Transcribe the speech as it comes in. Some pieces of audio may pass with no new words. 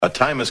A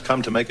time has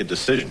come to make a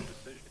decision.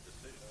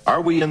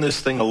 Are we in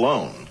this thing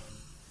alone?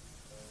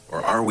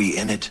 Or are we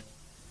in it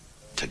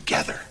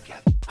together?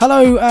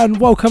 Hello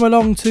and welcome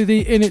along to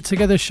the In It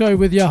Together show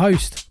with your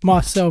host,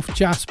 myself,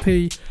 Jas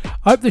P.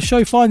 I hope the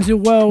show finds you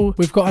well.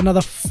 We've got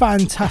another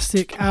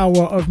fantastic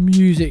hour of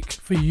music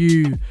for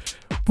you.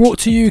 Brought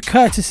to you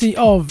courtesy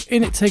of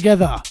In It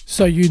Together,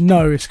 so you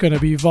know it's going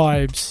to be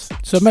vibes.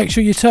 So make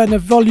sure you turn the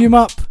volume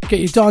up, get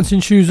your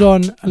dancing shoes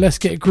on, and let's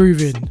get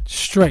grooving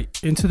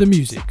straight into the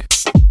music.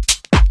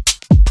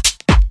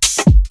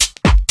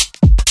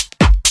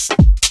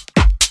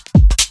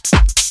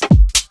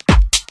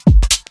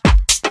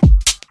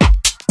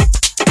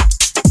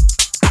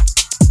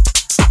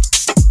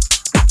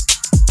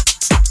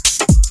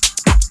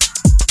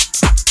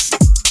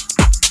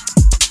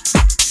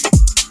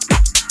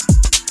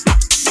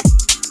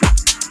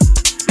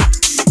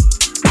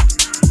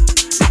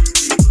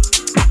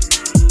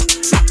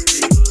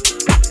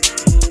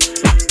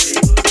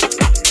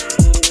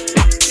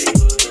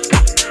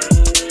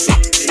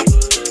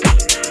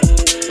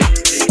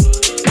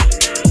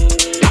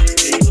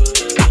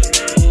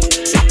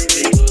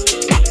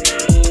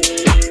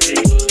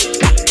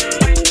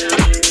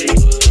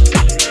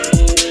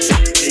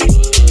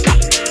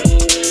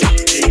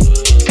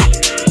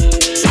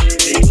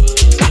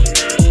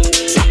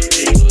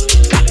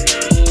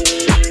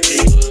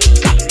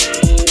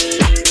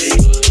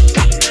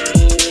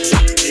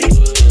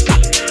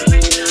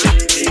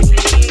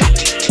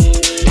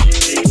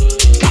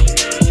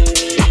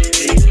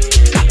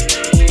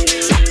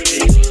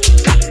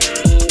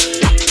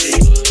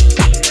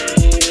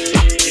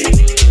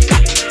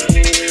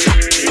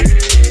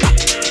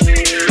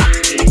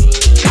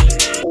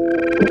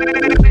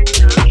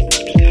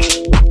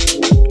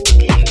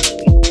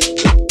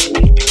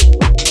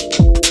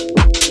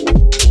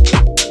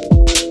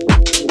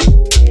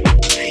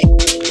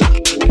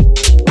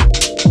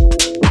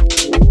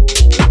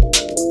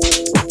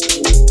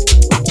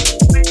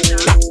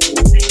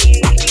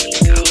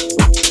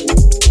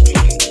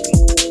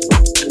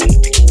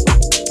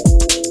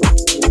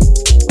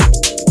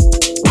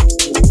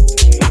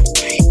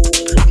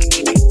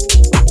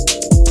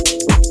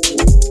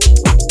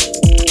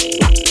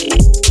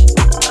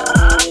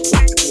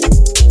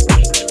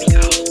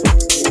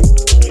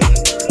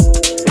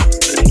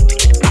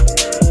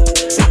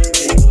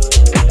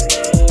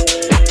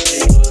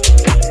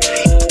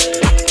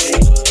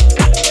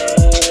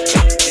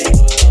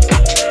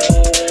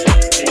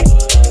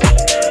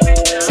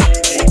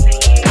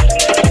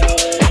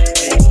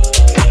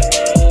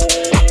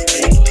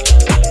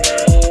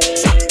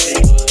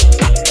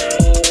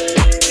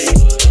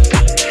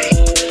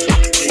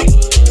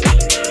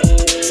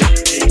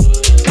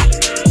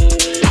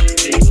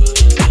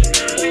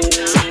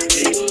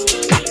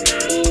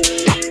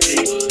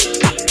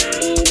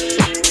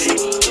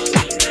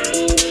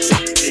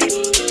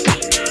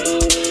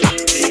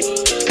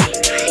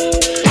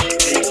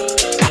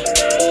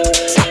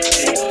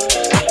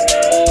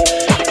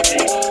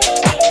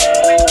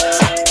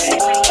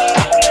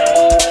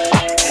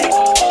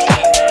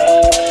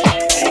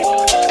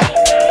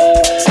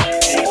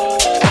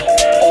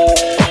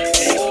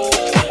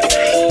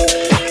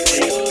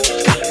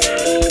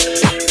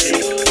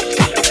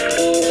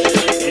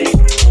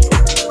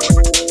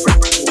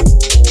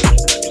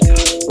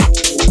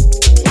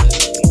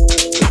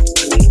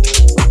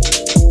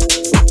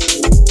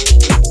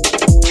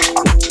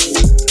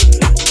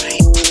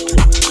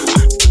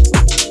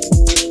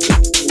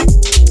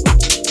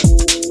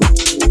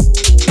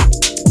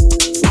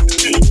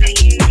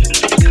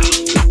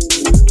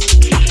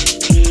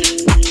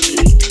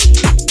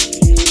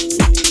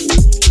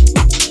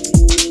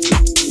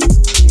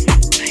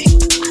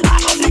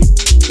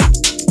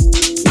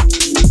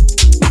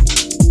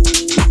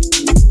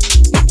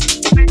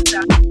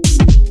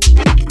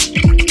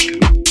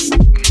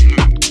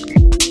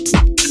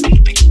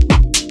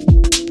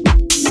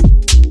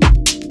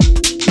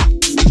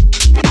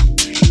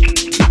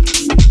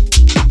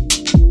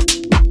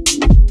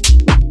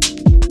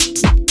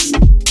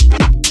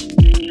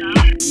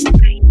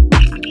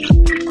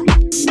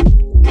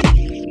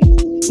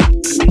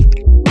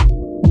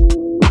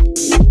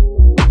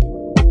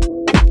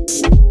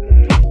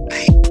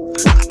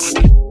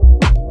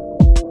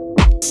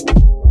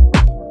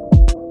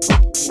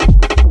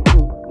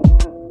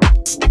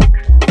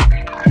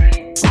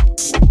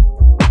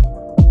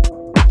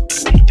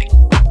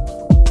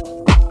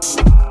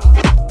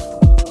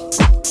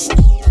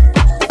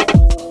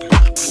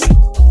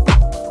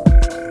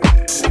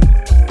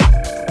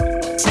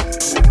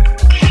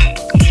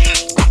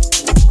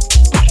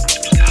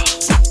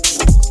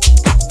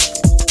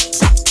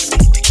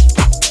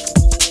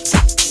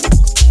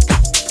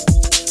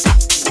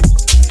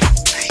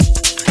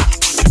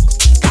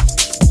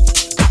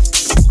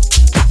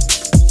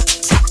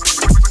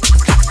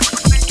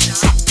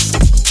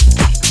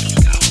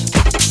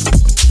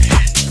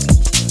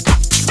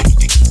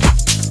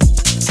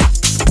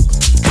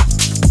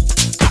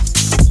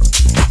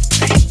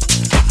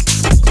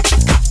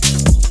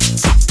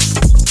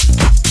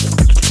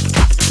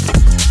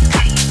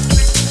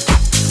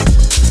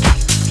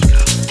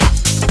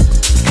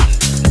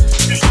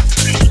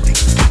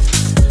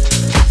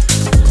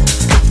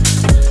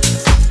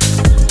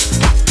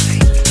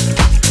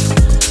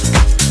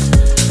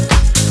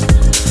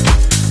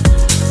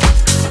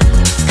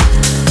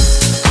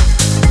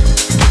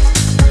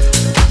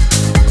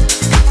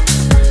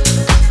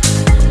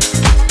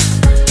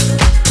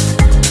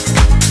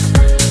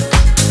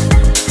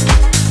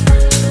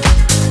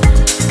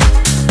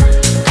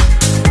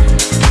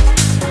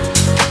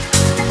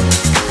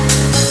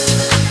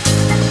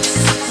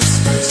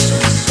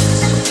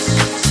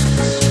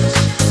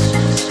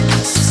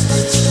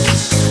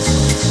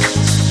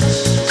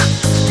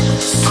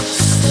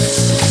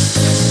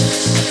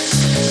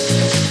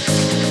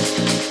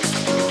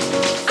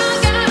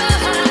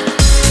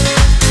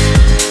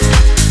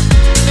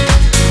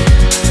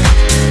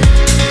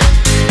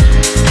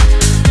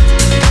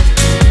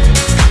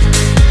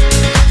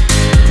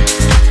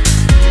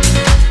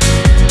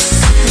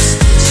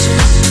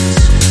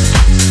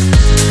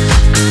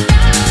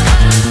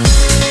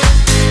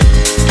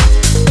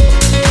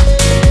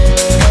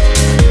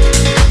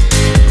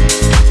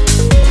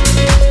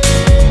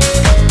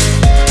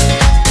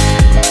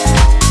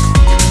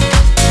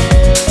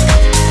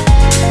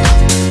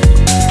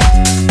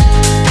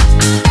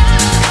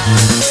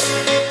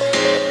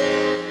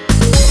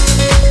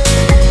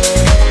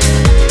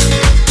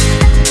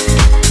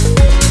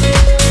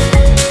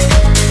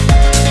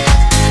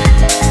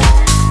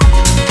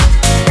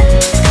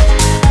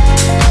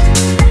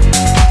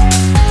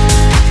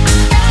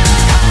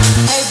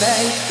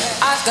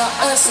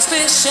 got a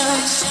suspicion.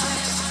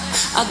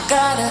 I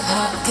got a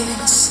hot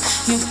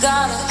guess. You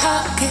got a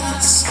hot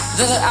guess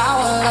that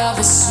our love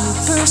is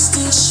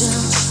superstition.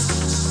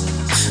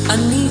 I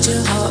need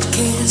your hot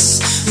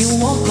kiss. You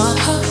want my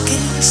hot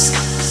kiss?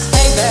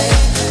 Hey babe,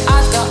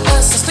 I got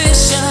a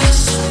suspicion.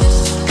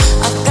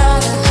 I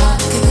got a hot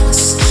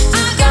kiss.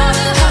 You got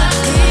a hot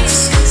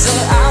kiss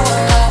that our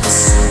love is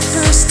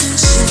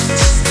superstition.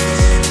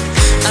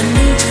 I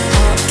need your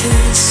hot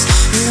kiss.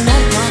 You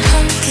want my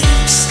hot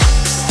kiss?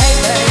 Hey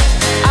babe,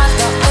 I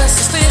got a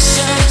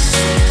suspicion.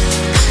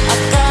 I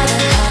got a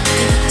hot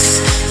kiss.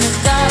 You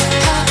got a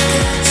hot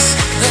kiss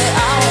that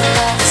our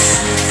love is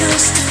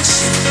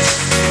superstition.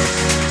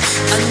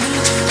 I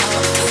need your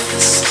hot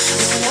kiss.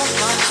 You want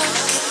my hot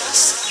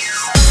kiss?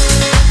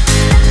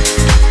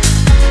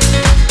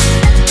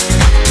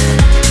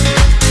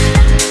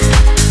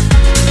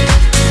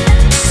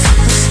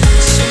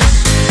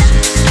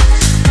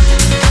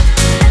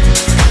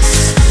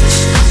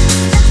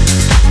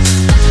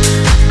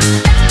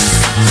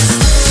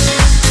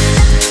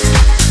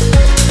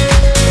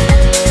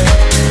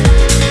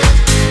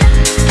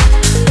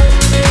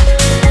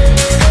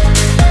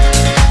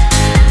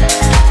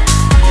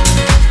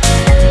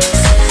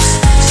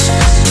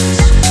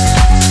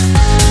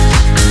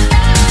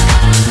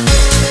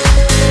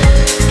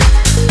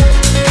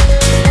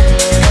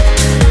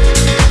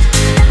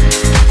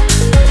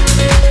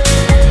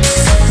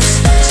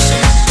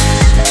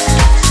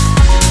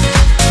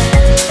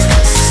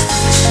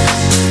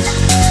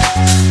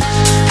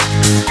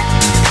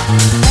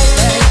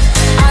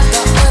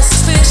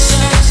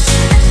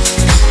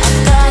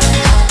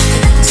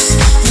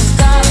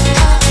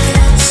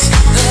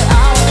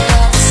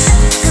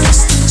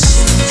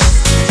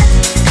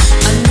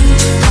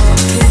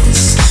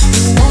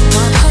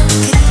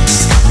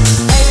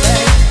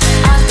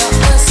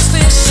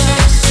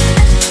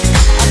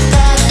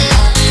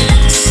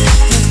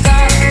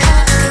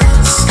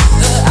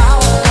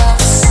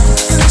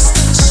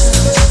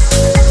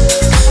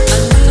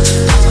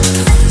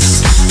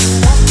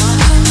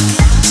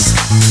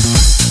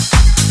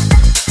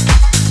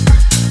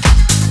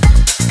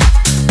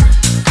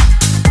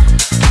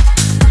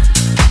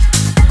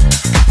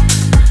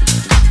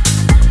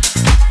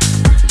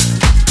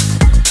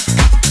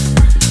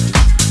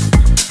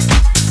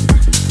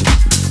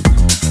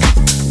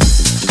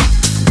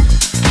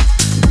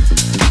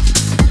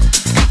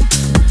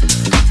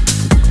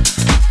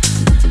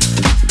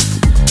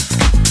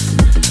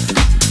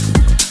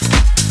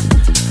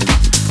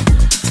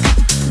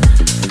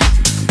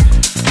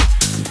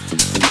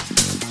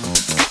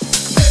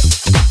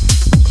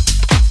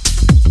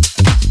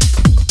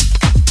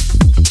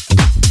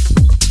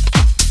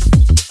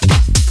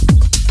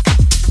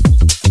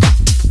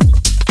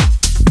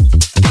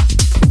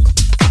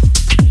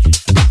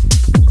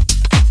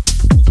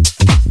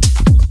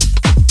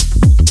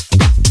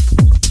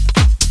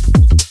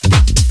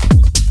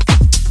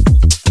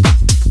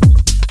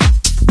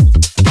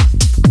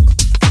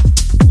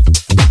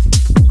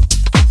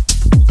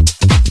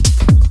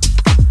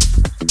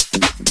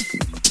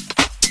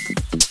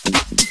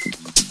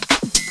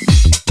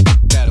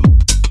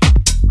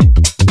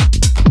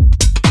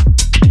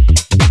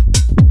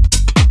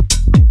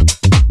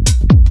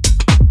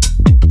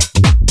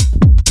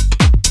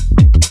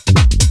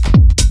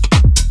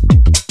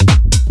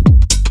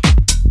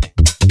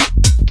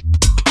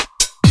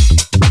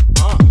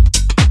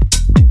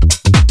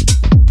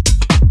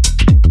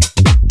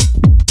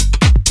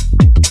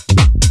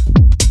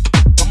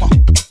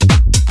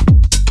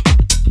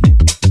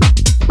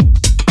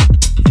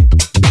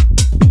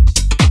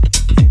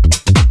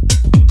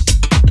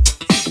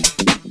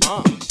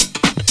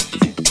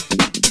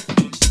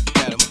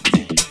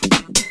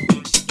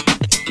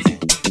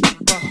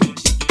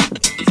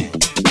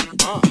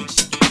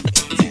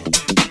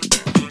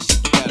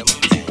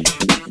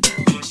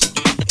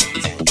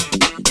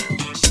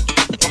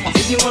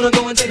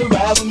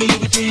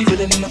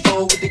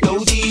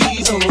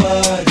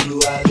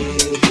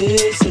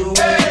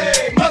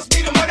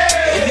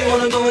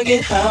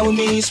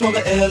 Smoke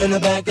a L in the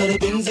back of the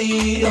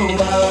Benzie. Oh,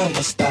 why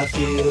must I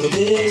feel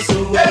this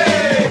way?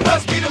 Hey,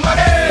 must be the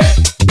money.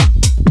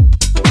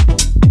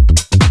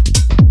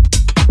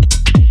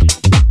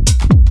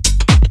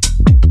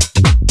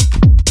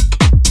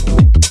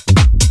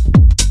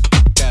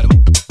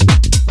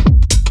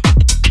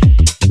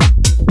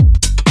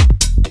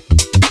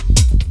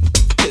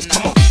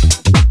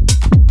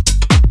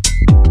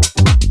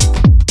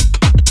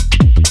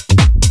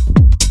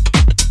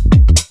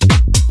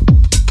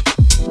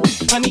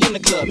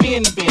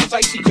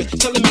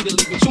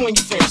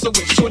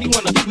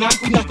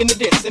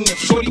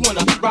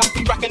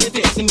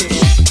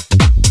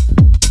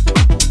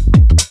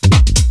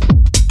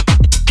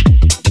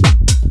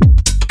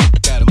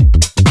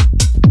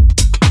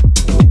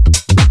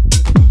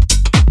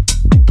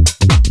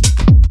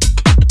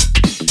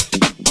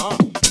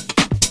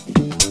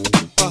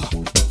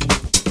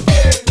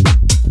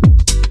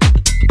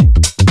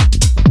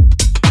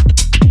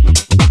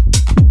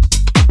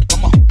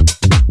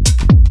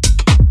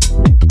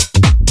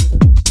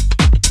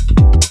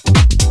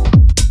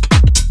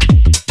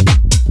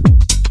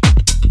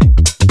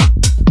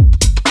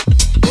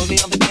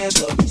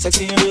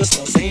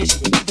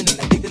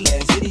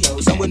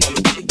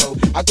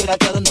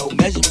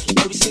 measurements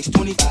was 36,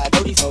 25,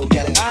 34.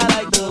 Yeah, I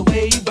like the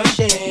way you brush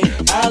your hair.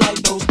 I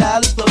like those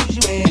stylish clothes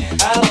you wear.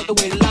 I like the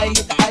way the light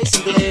hit the ice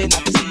and glare. And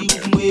I can see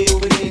you from way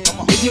over there. Come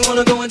on. If you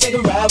wanna go and take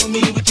a ride with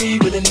me, with three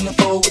willing in the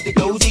four with the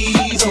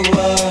goatees. Oh,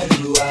 why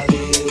do I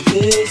live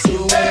this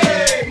way?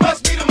 Hey,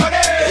 must be the money.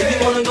 If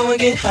you wanna go and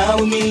get high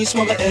with me,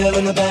 smoke a L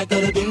in the back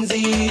of the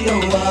Benzie. Oh,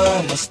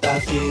 why must I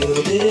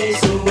feel this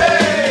way?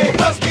 Hey,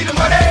 must be the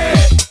money.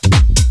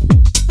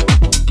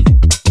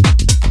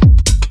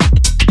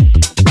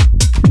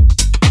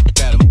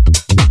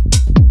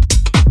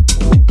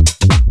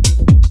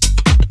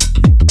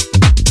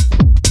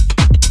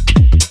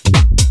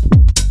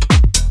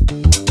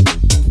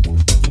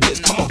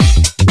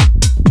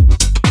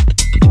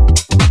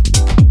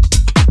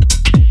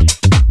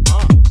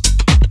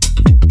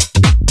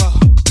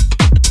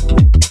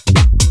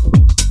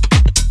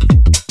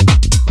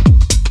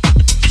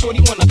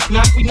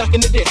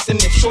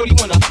 Shorty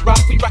wanna rock,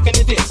 we rockin'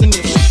 the dance and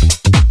if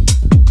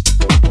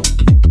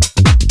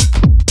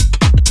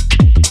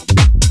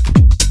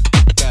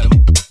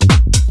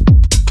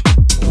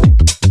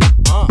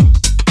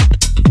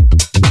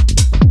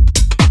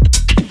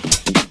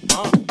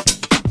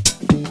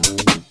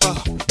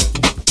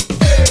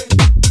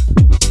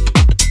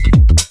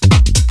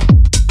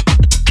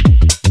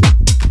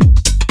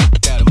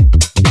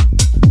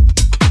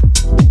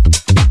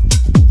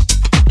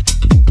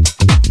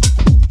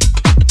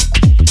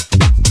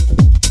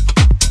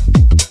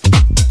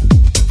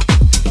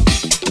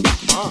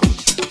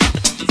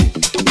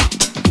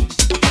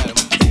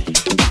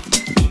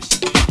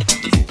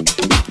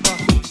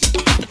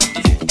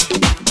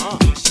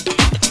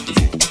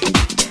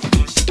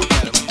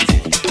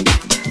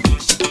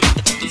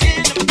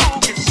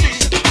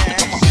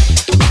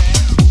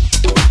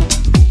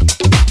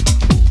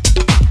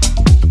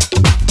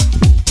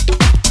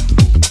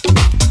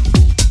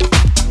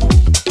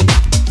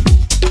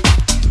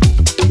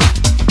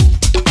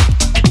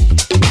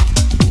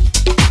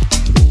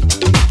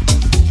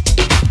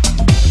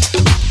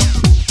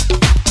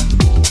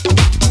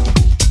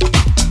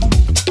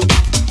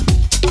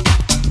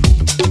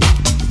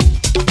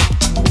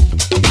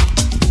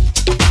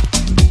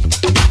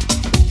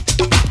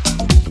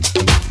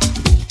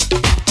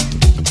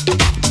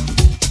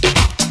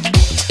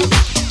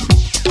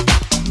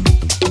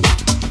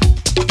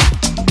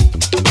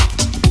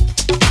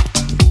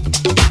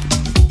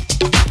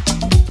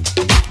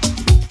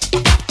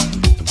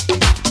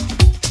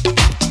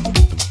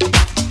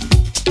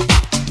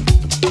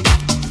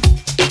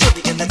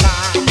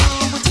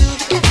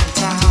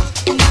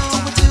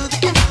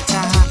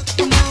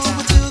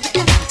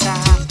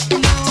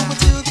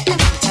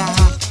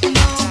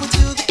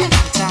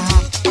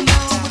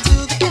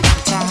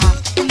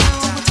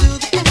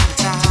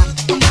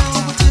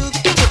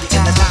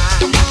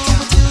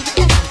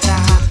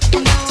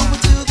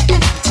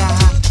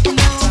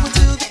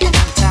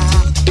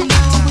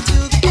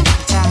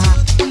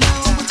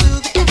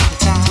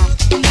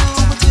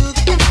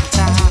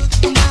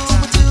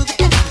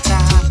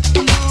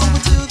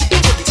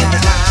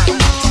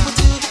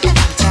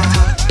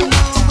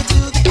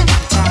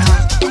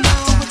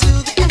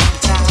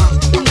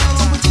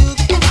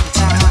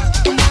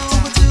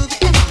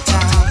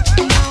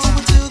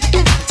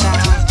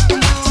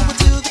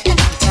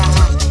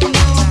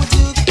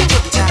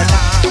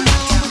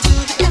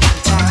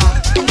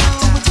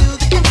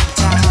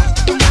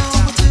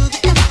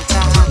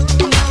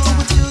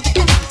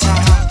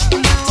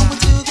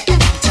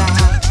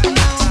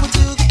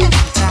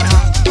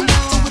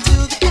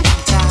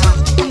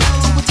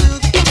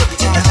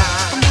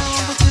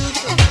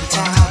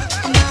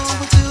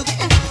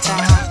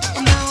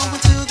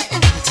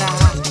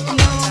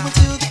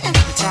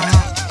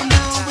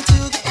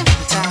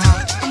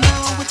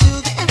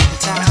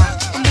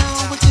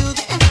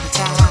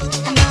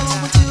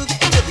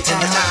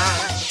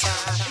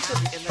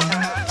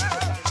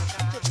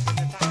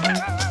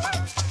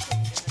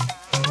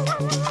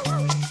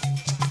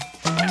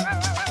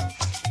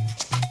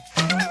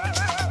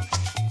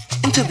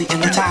until the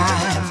end of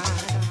time,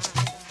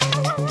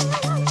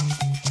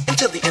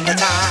 until the end of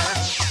time,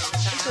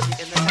 until the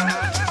end of time.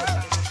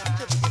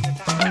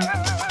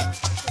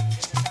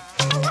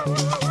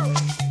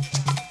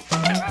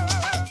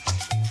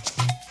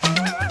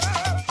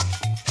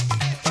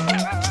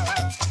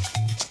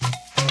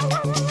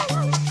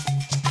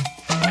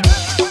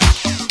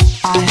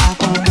 I have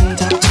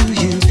opened up to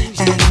you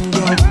and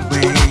your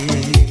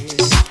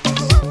ways.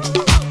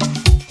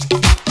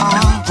 I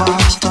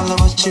watched all of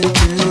what you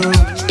do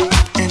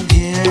and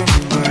hear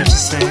every word you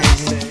say,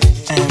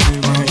 every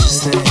word you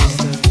say.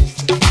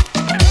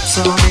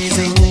 So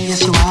amazing,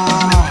 yes you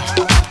are,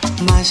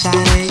 my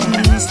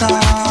shining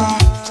star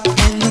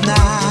in the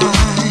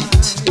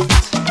night.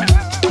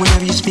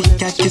 Whenever you speak,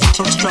 I get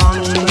so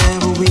strong,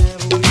 never weak.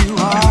 You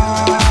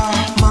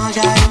are my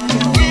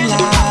guiding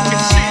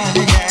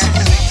light.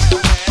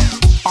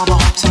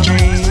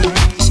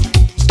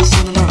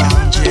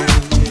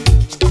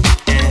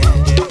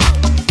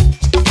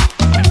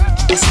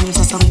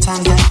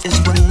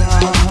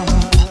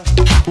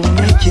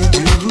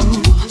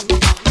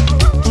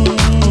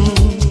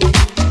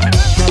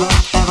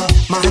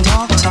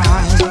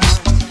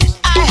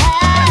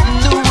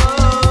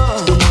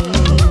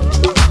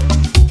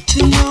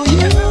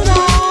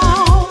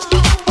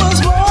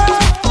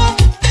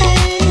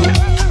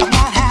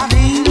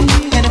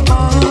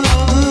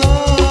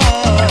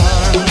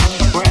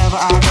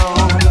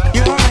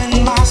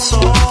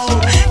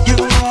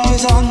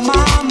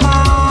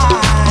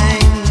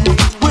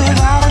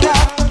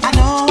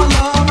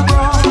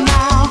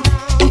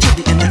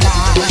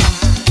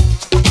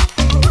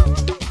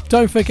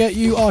 Don't forget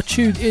you are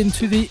tuned in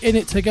to the In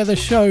It Together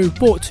show,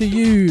 brought to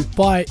you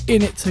by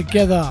In It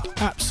Together.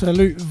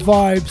 Absolute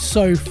vibes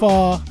so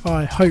far.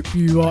 I hope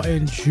you are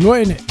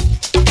enjoying it.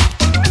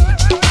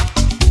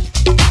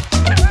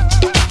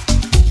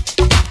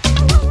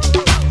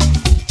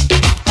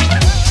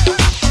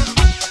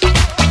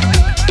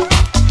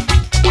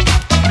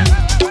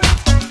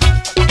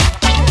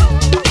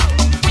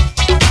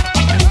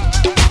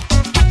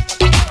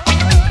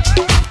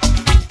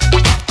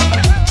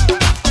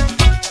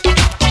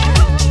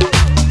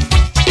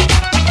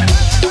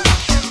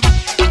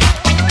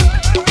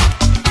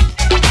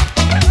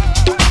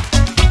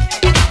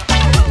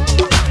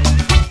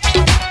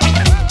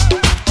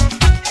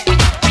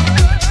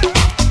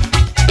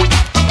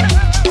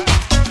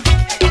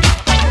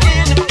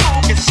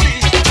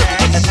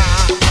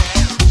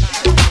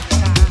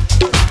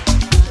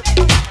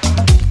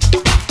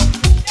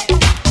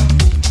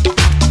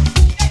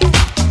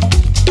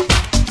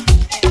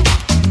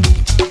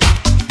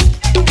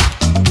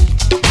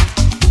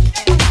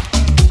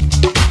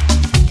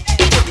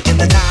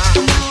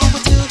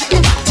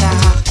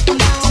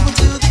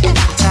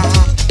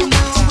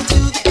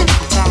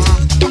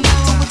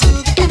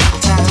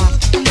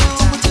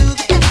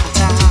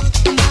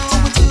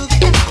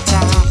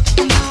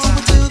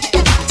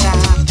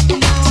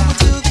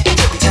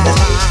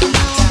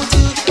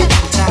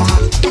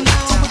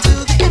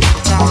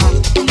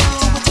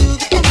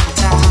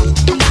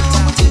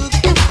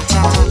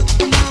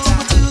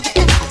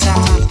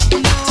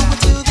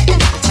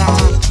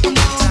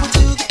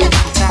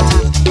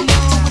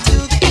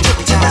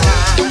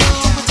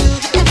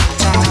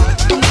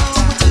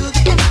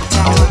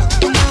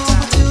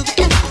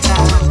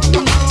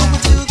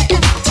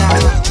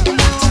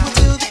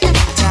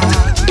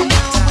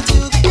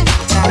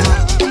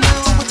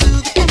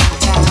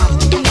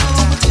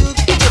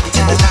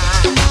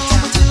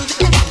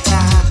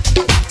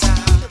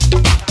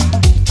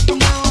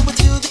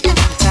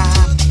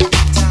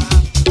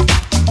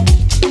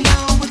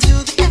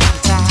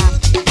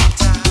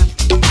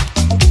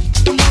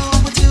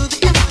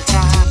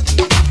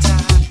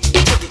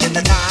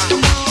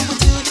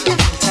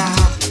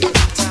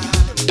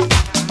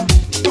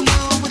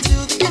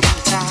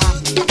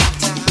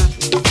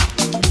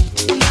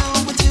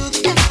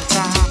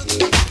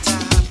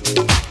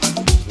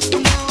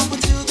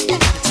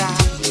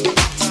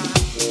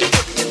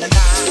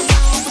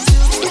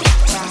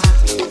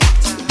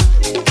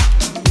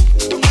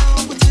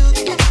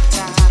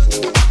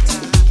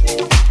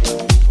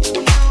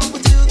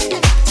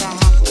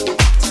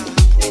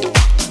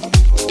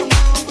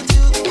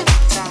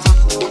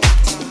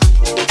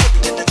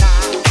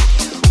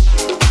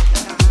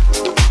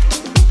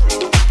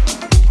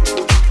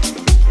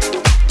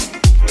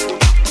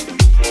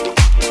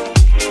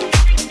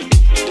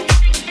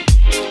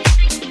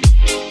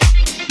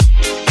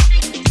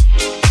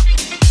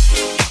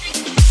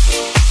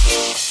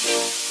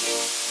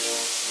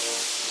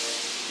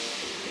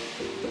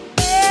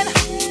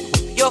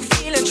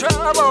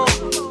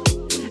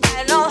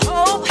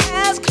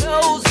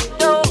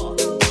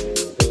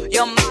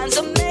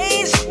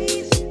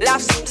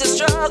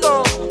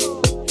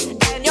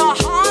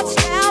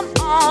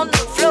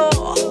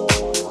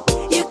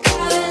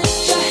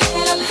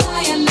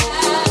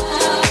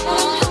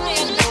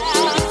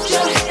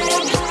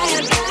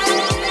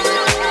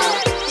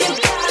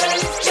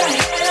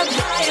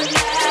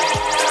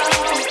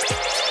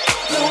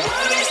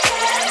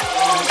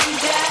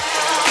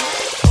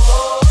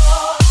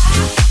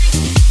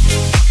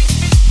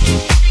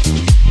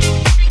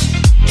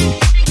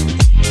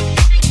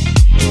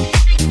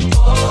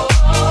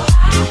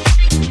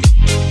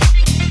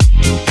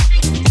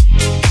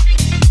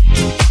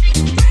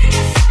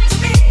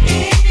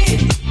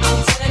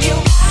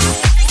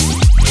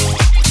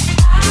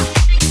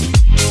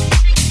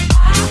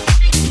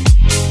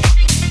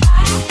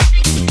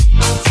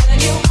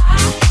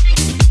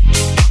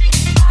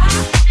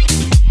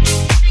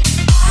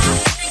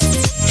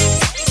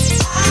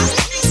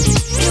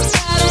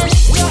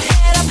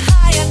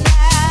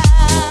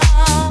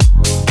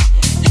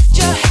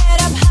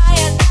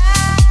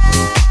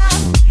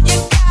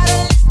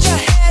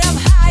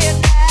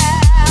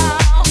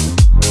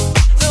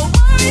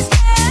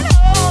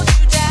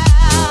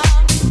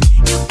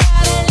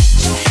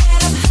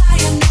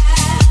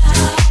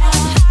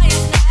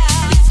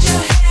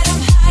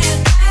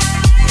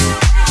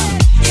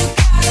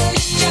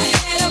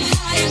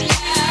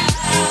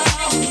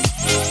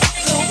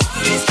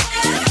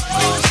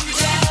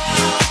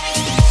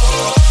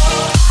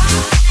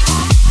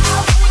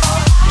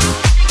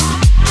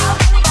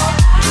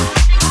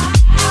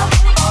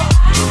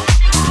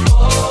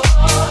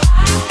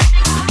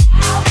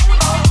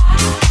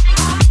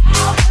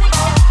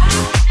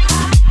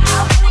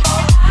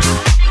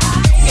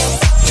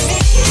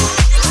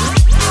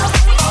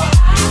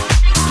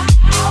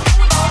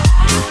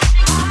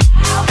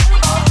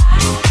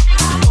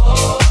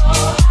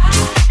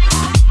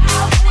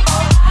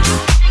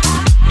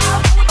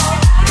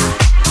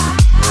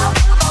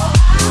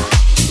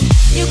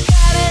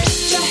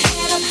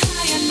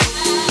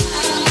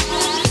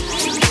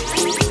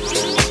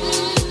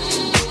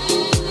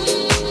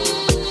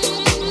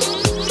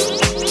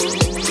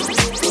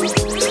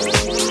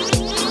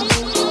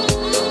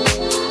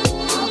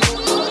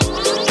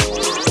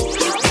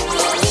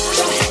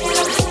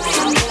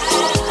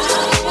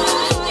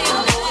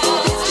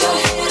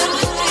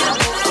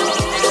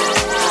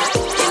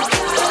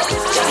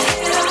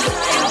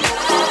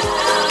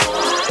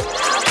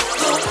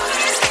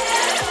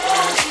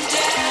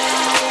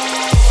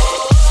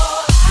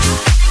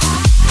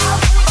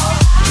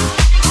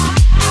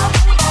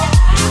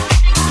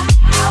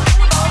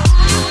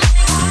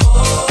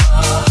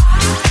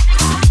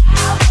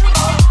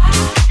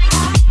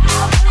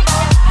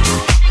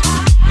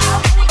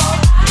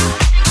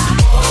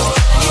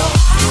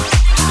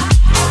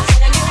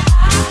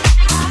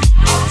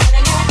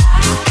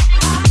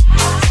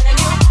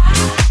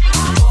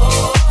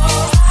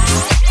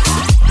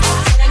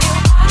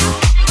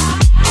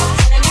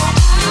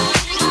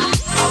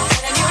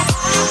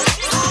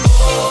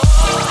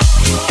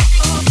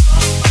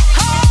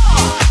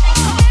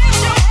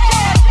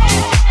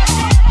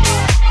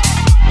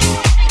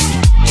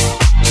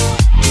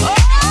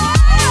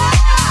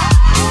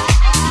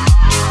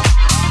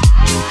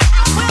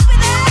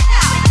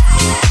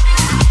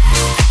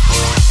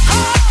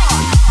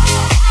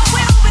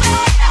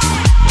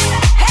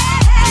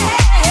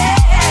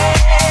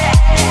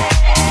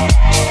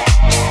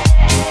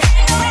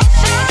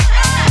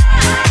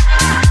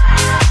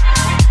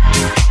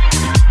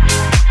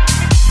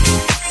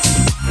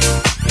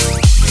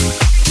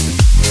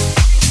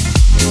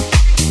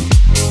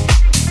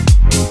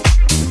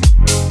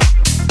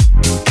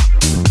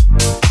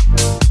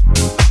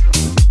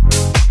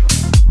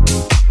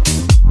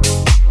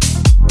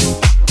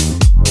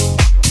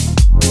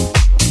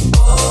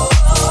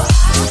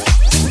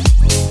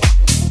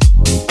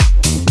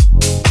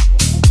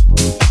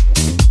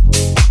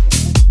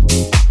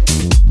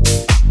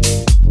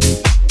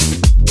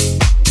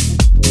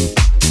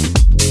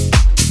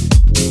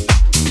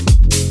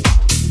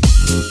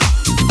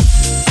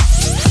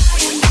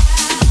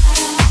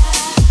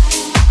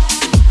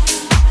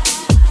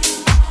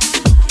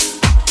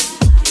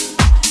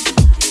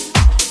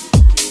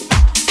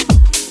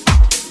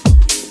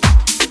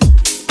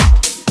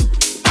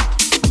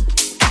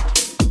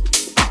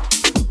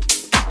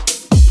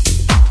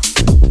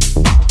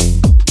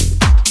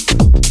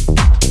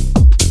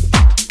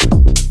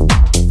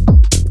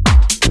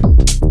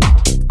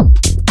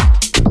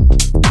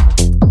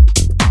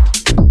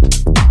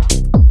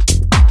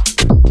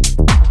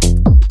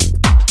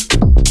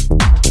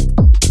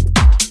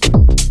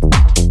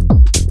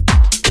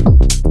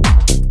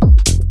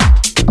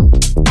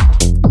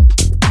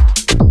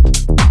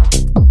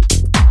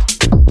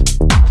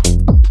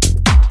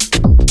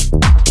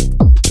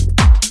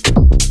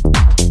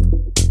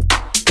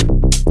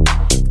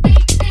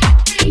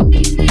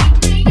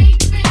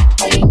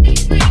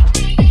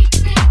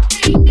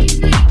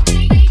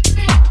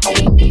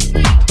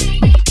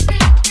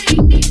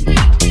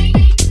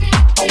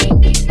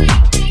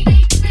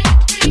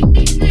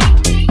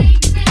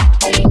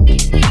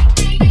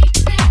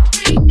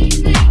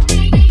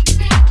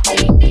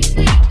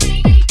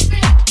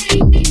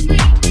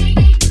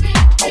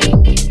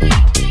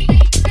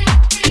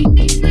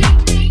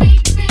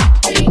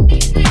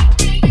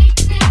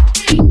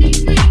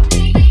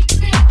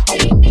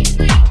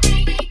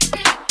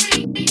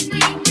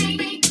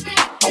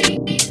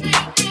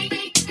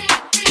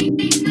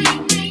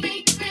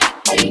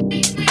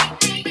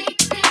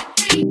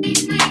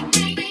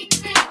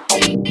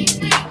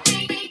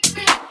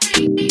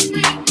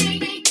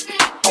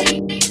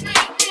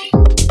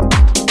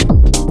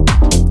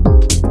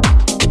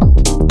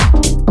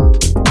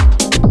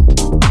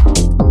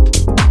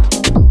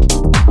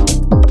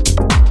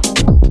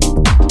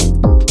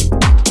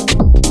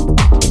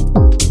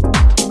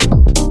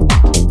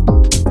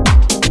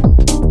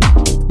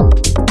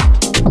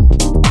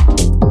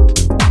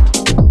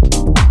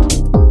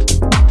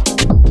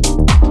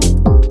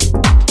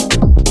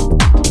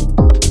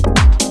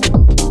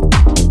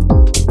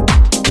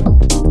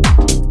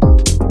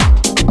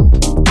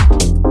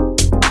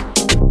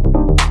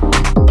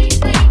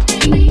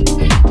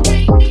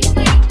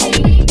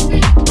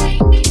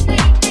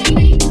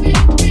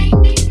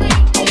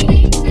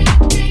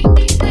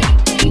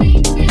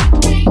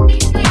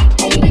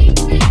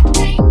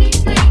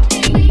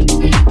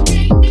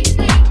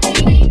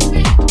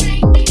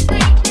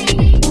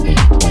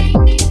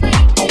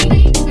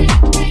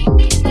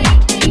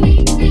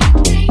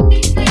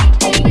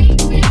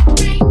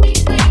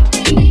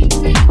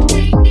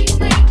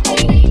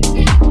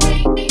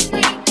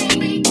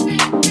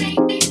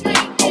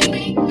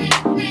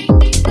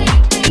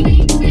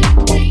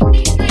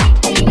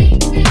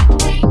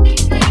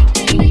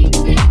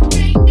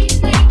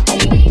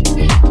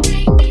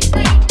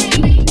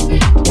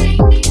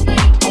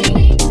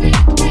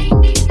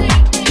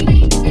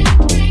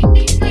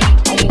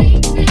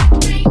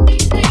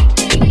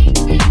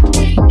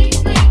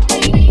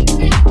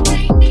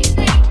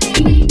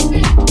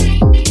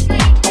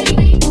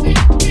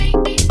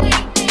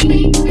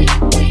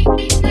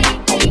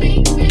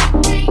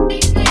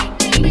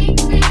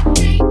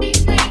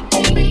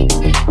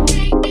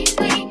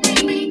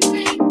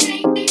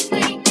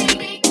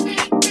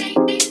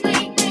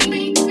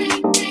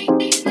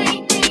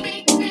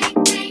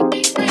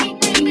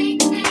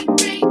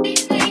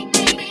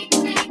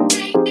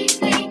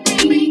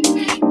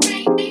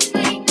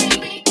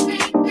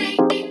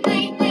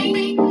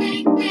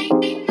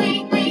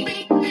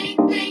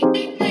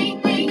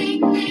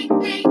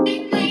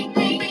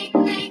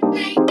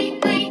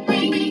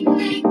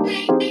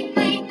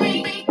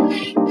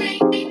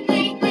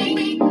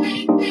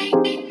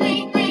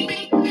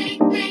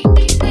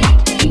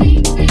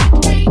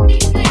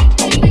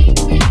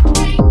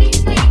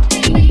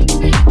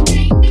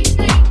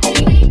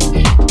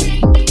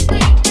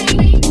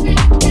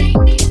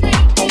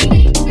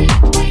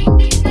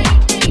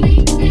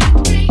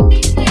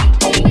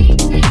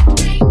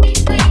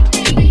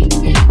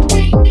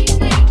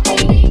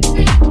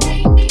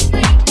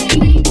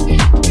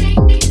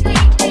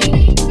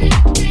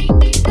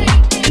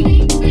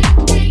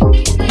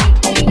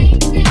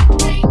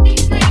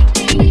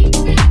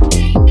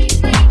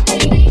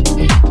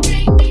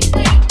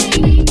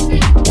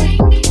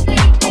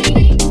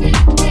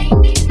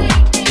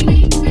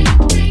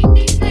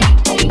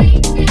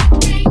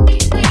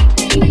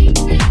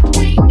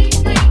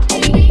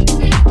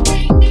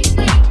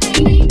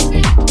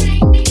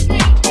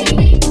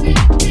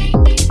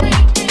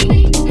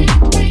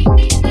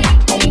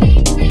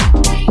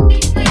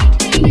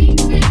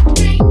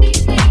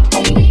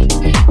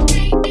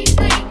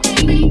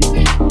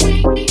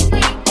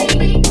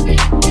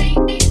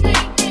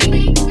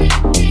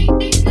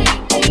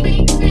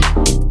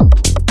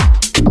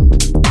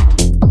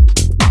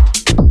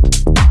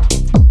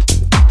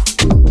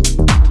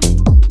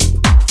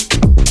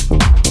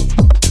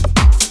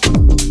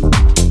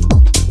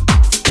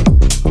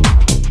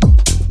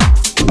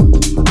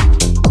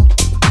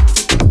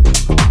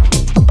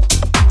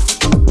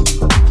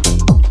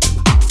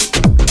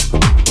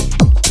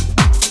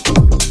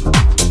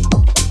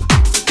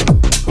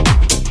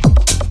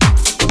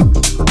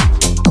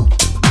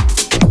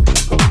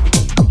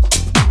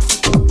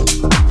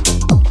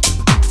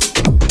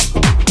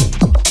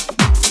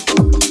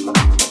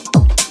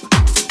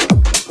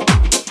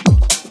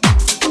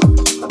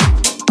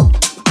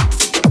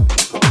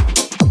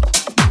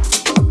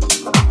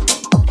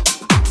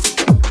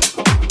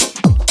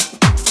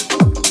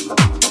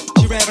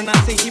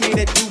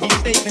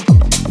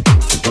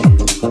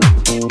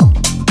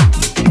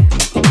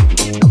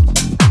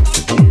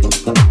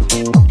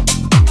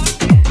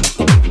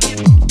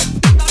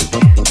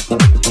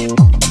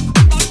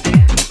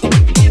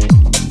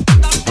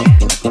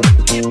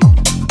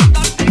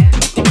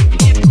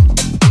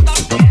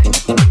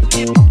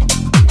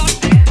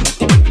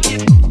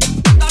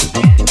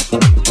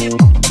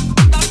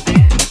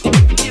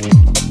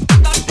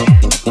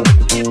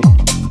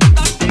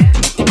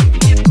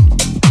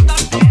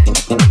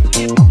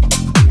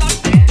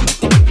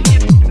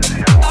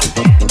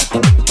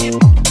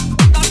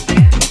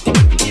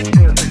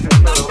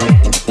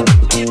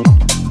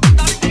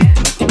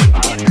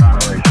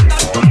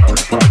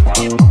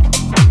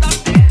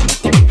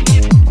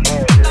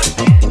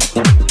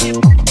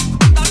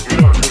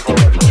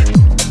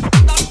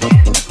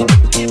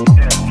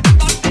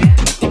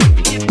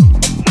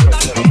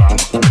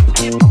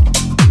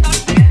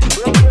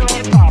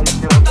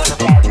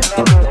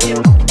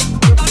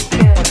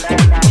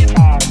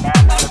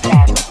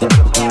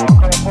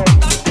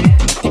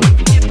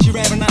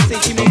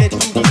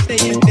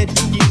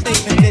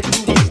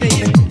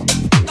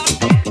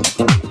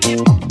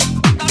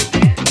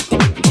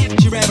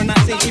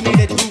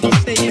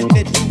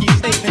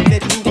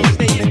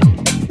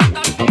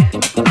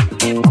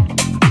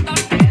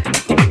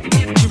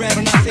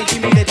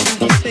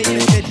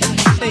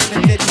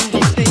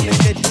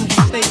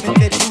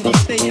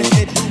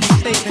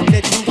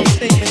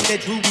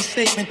 groovy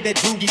statement, that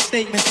groovy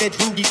statement, that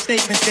groovy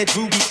statement, that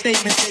groovy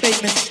statement,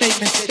 statement,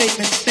 statement,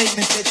 statement,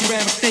 statement, that you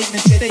have a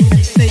statement,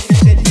 statement,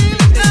 statement, that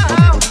groovy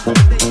statement,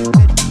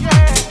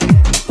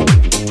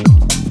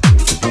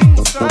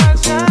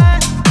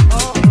 sunshine,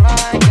 all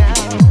right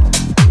now,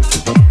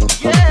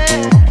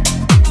 yeah,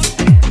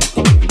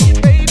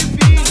 baby,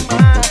 be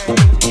mine,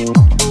 feel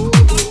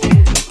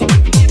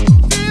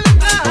it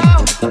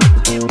now,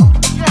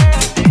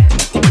 yeah,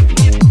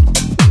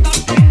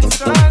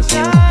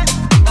 sunshine,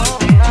 all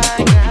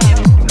right now,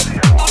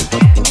 yeah, baby,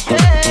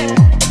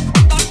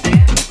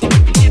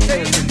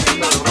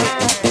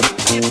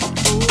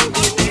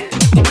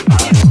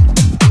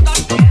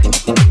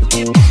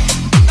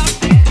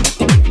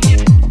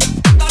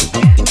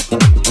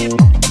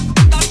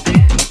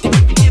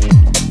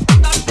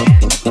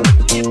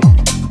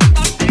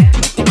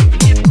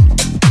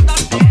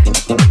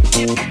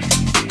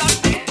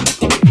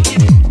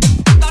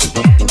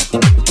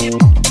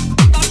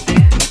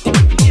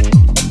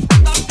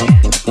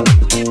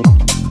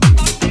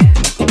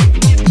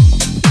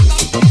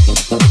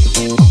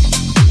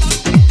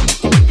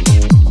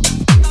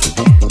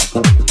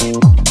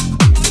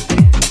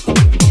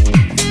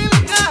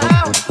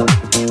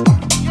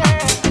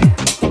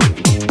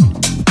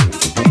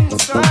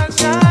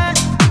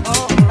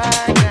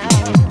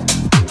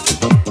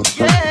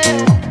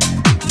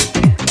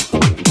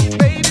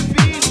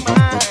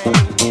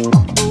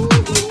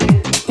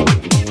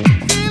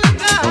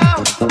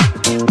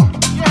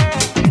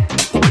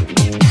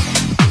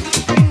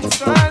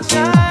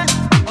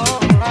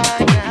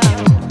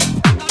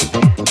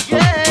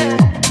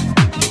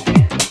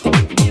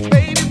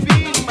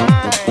 be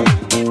mine.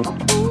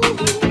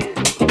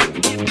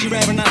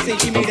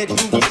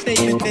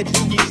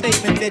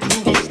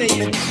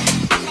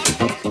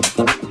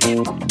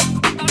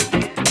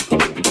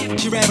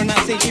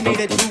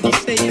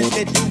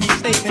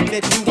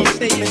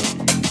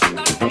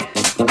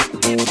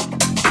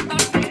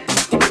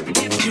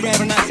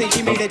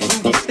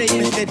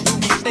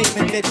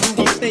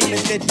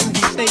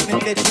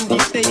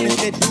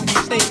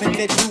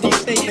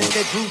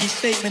 That groovy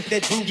statement,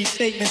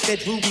 that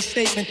groovy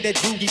statement,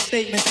 that groovy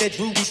statement, that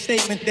groovy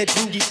statement, that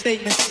groovy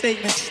statement,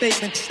 statement,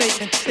 statement,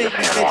 statement,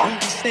 statement, that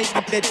groovy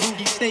statement, that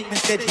groovy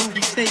statement, that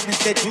groovy statement,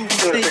 that groovy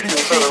statement,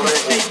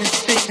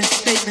 statement, statement,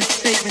 statement,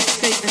 statement, statement,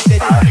 statement,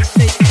 that groovy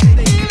statement.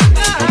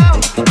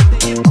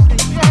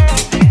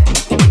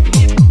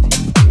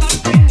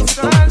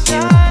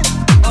 Sunshine,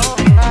 all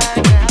right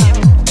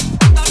now,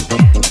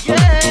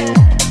 yeah,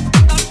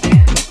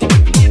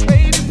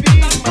 baby, be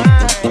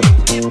mine.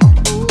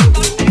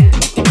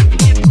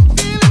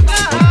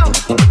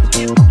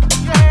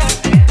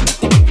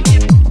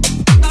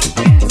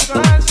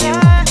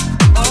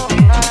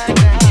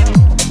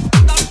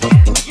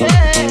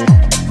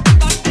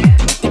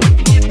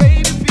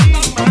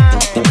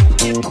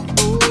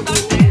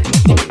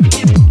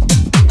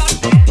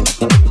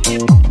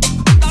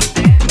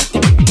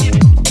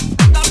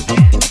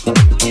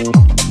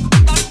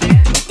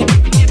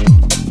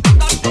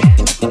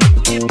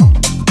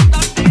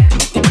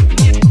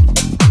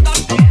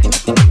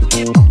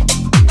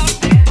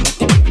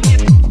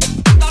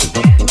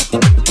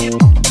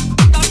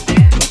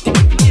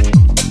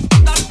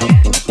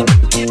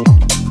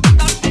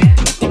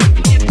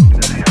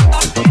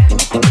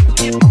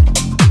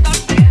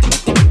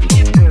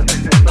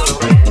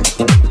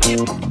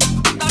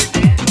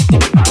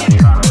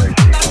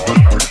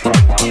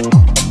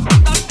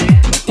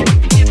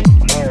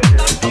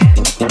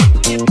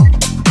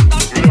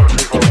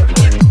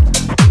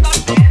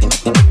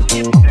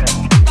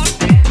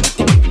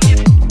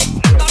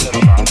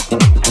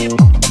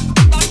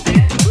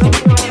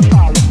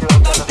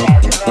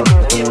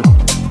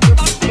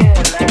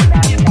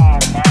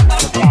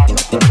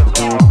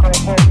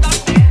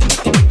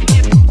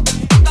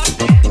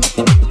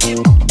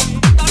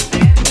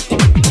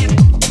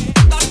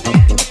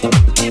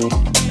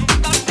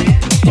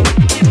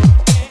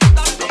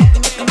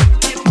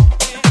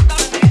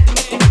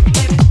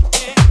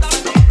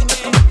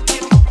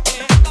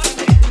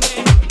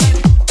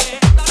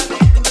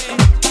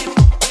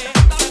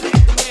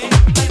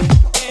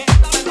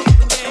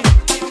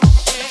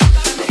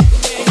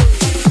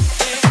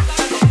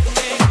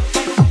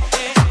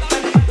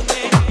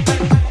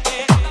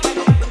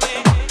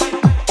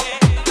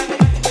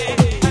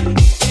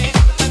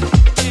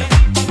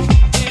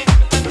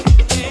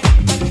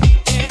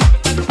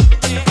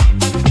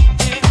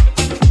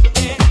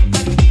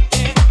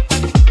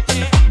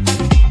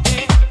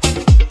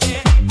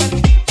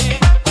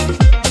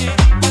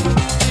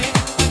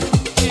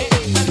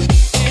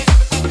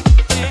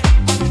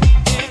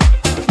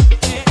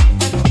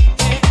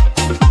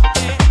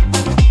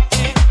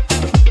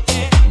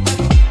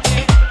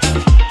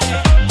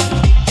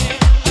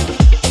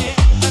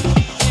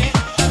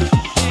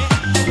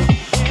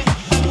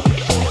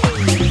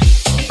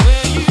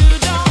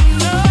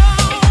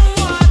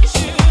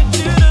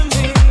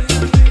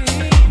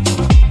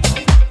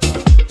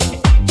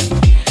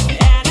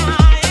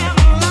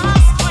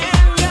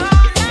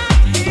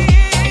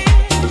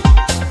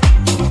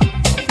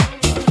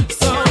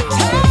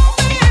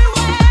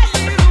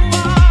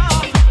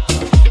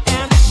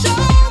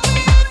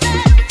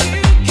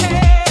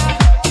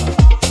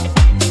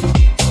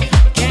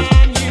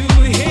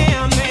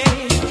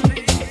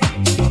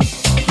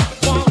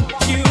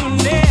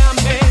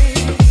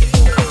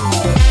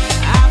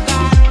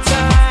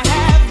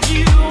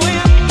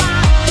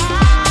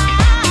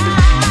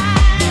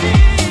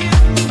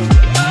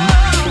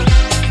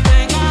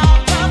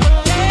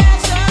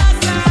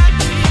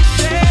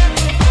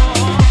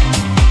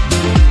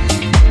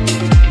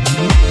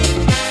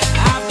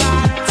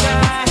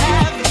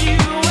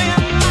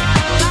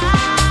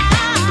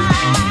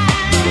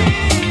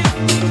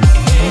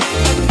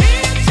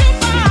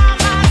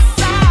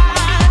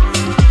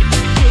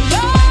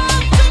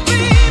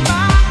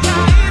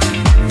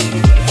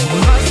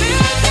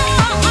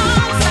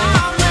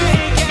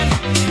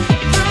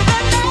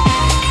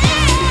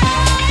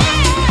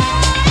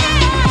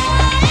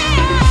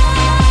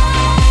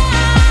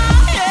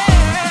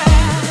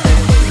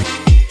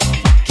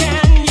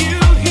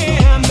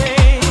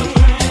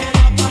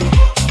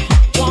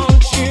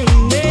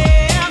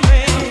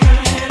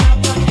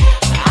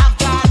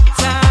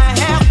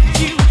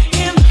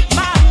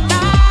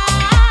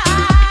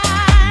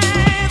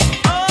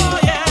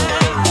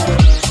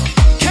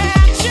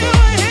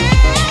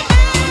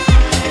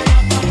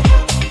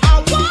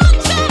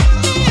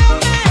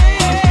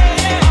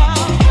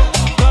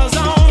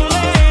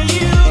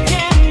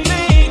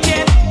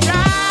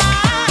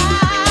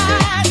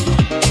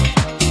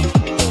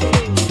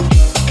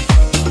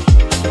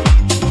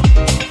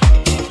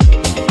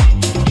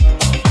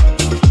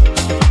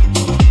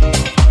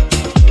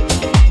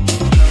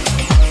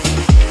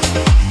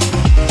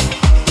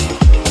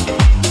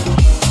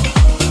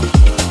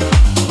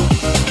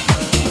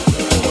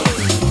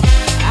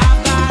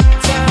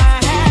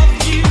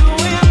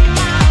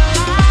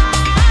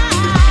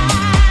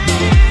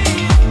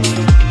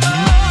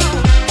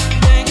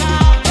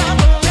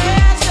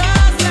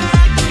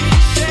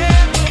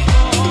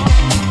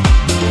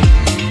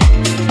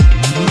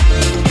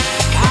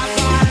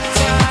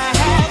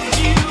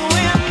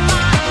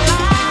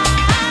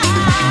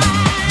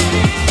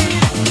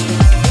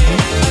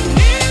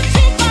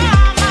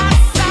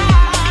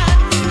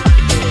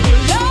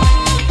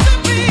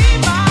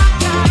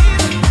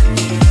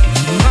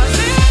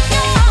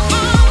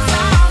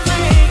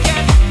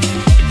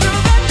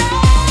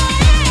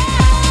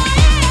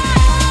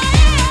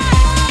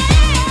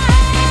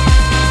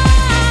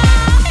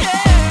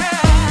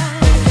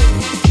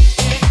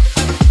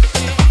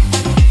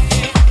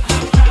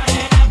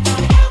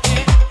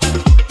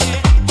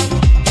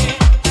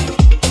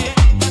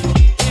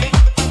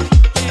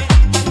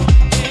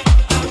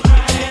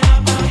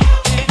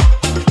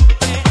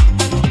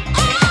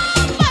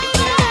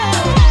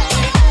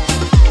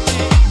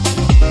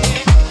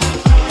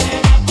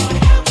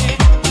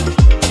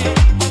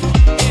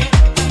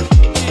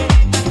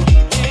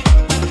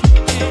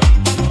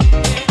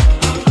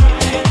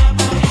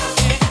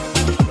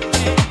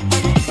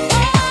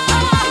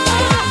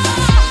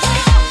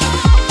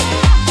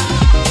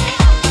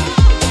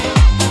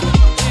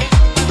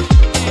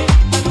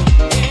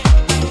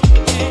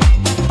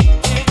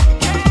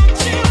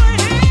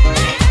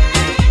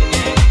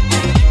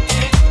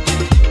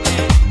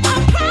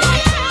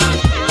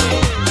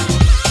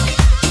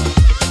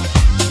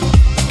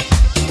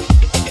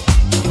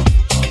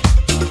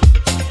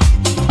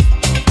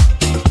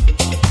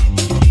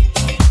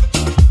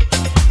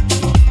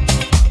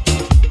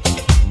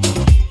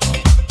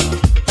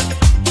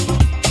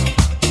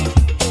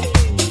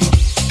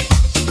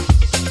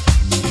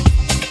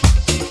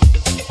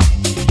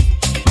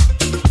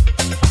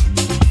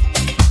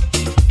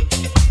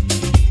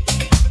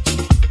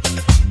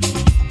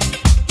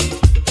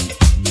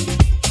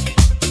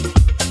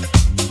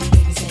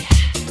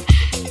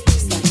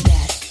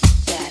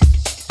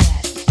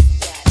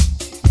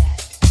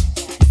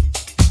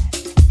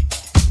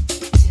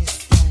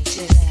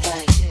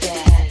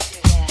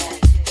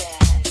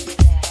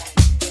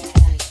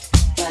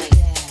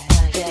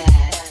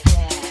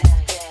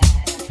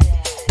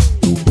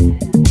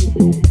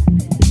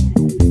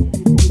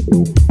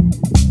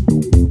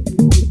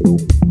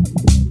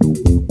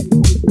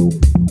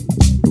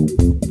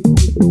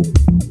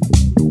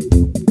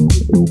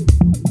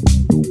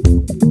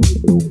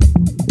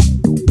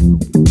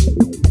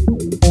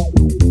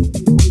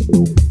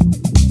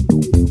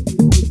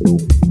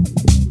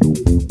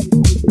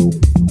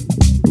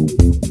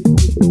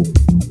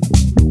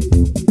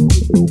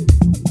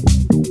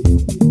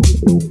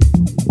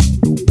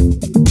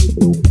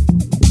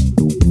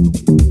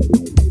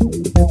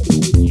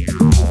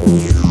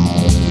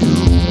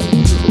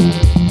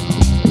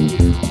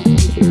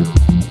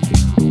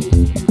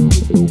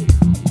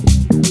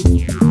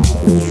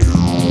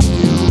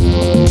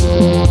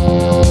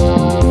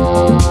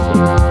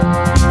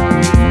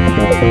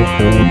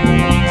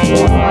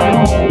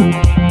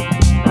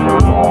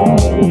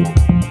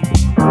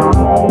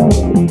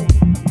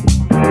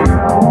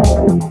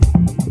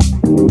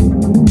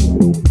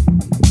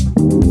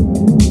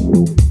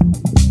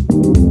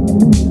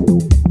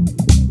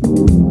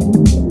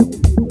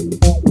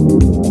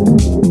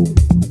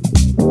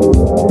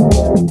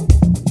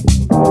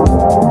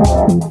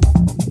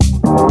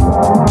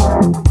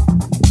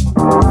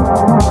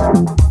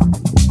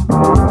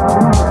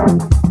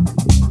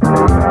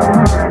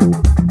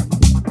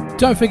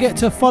 Don't forget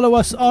to follow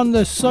us on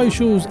the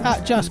socials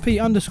at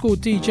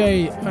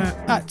JazzP_DJ,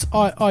 at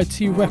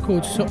IIT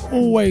Records to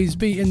always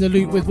be in the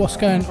loop with what's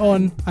going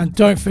on. And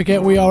don't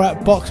forget, we are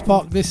at Box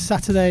Park this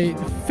Saturday,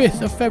 the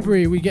 5th of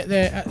February. We get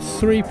there at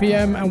 3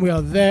 p.m. and we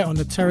are there on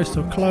the terrace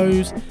till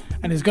close.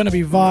 And it's going to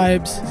be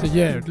vibes. So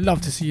yeah, I'd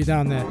love to see you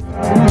down there.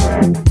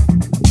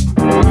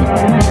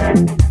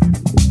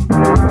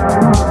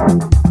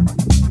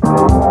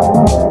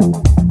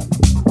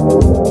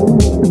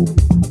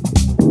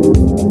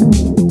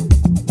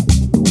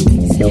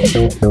 Just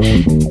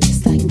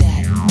like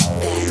that.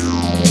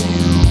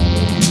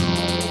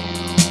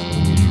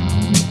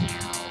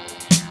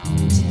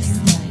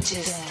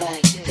 Just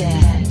like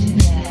that.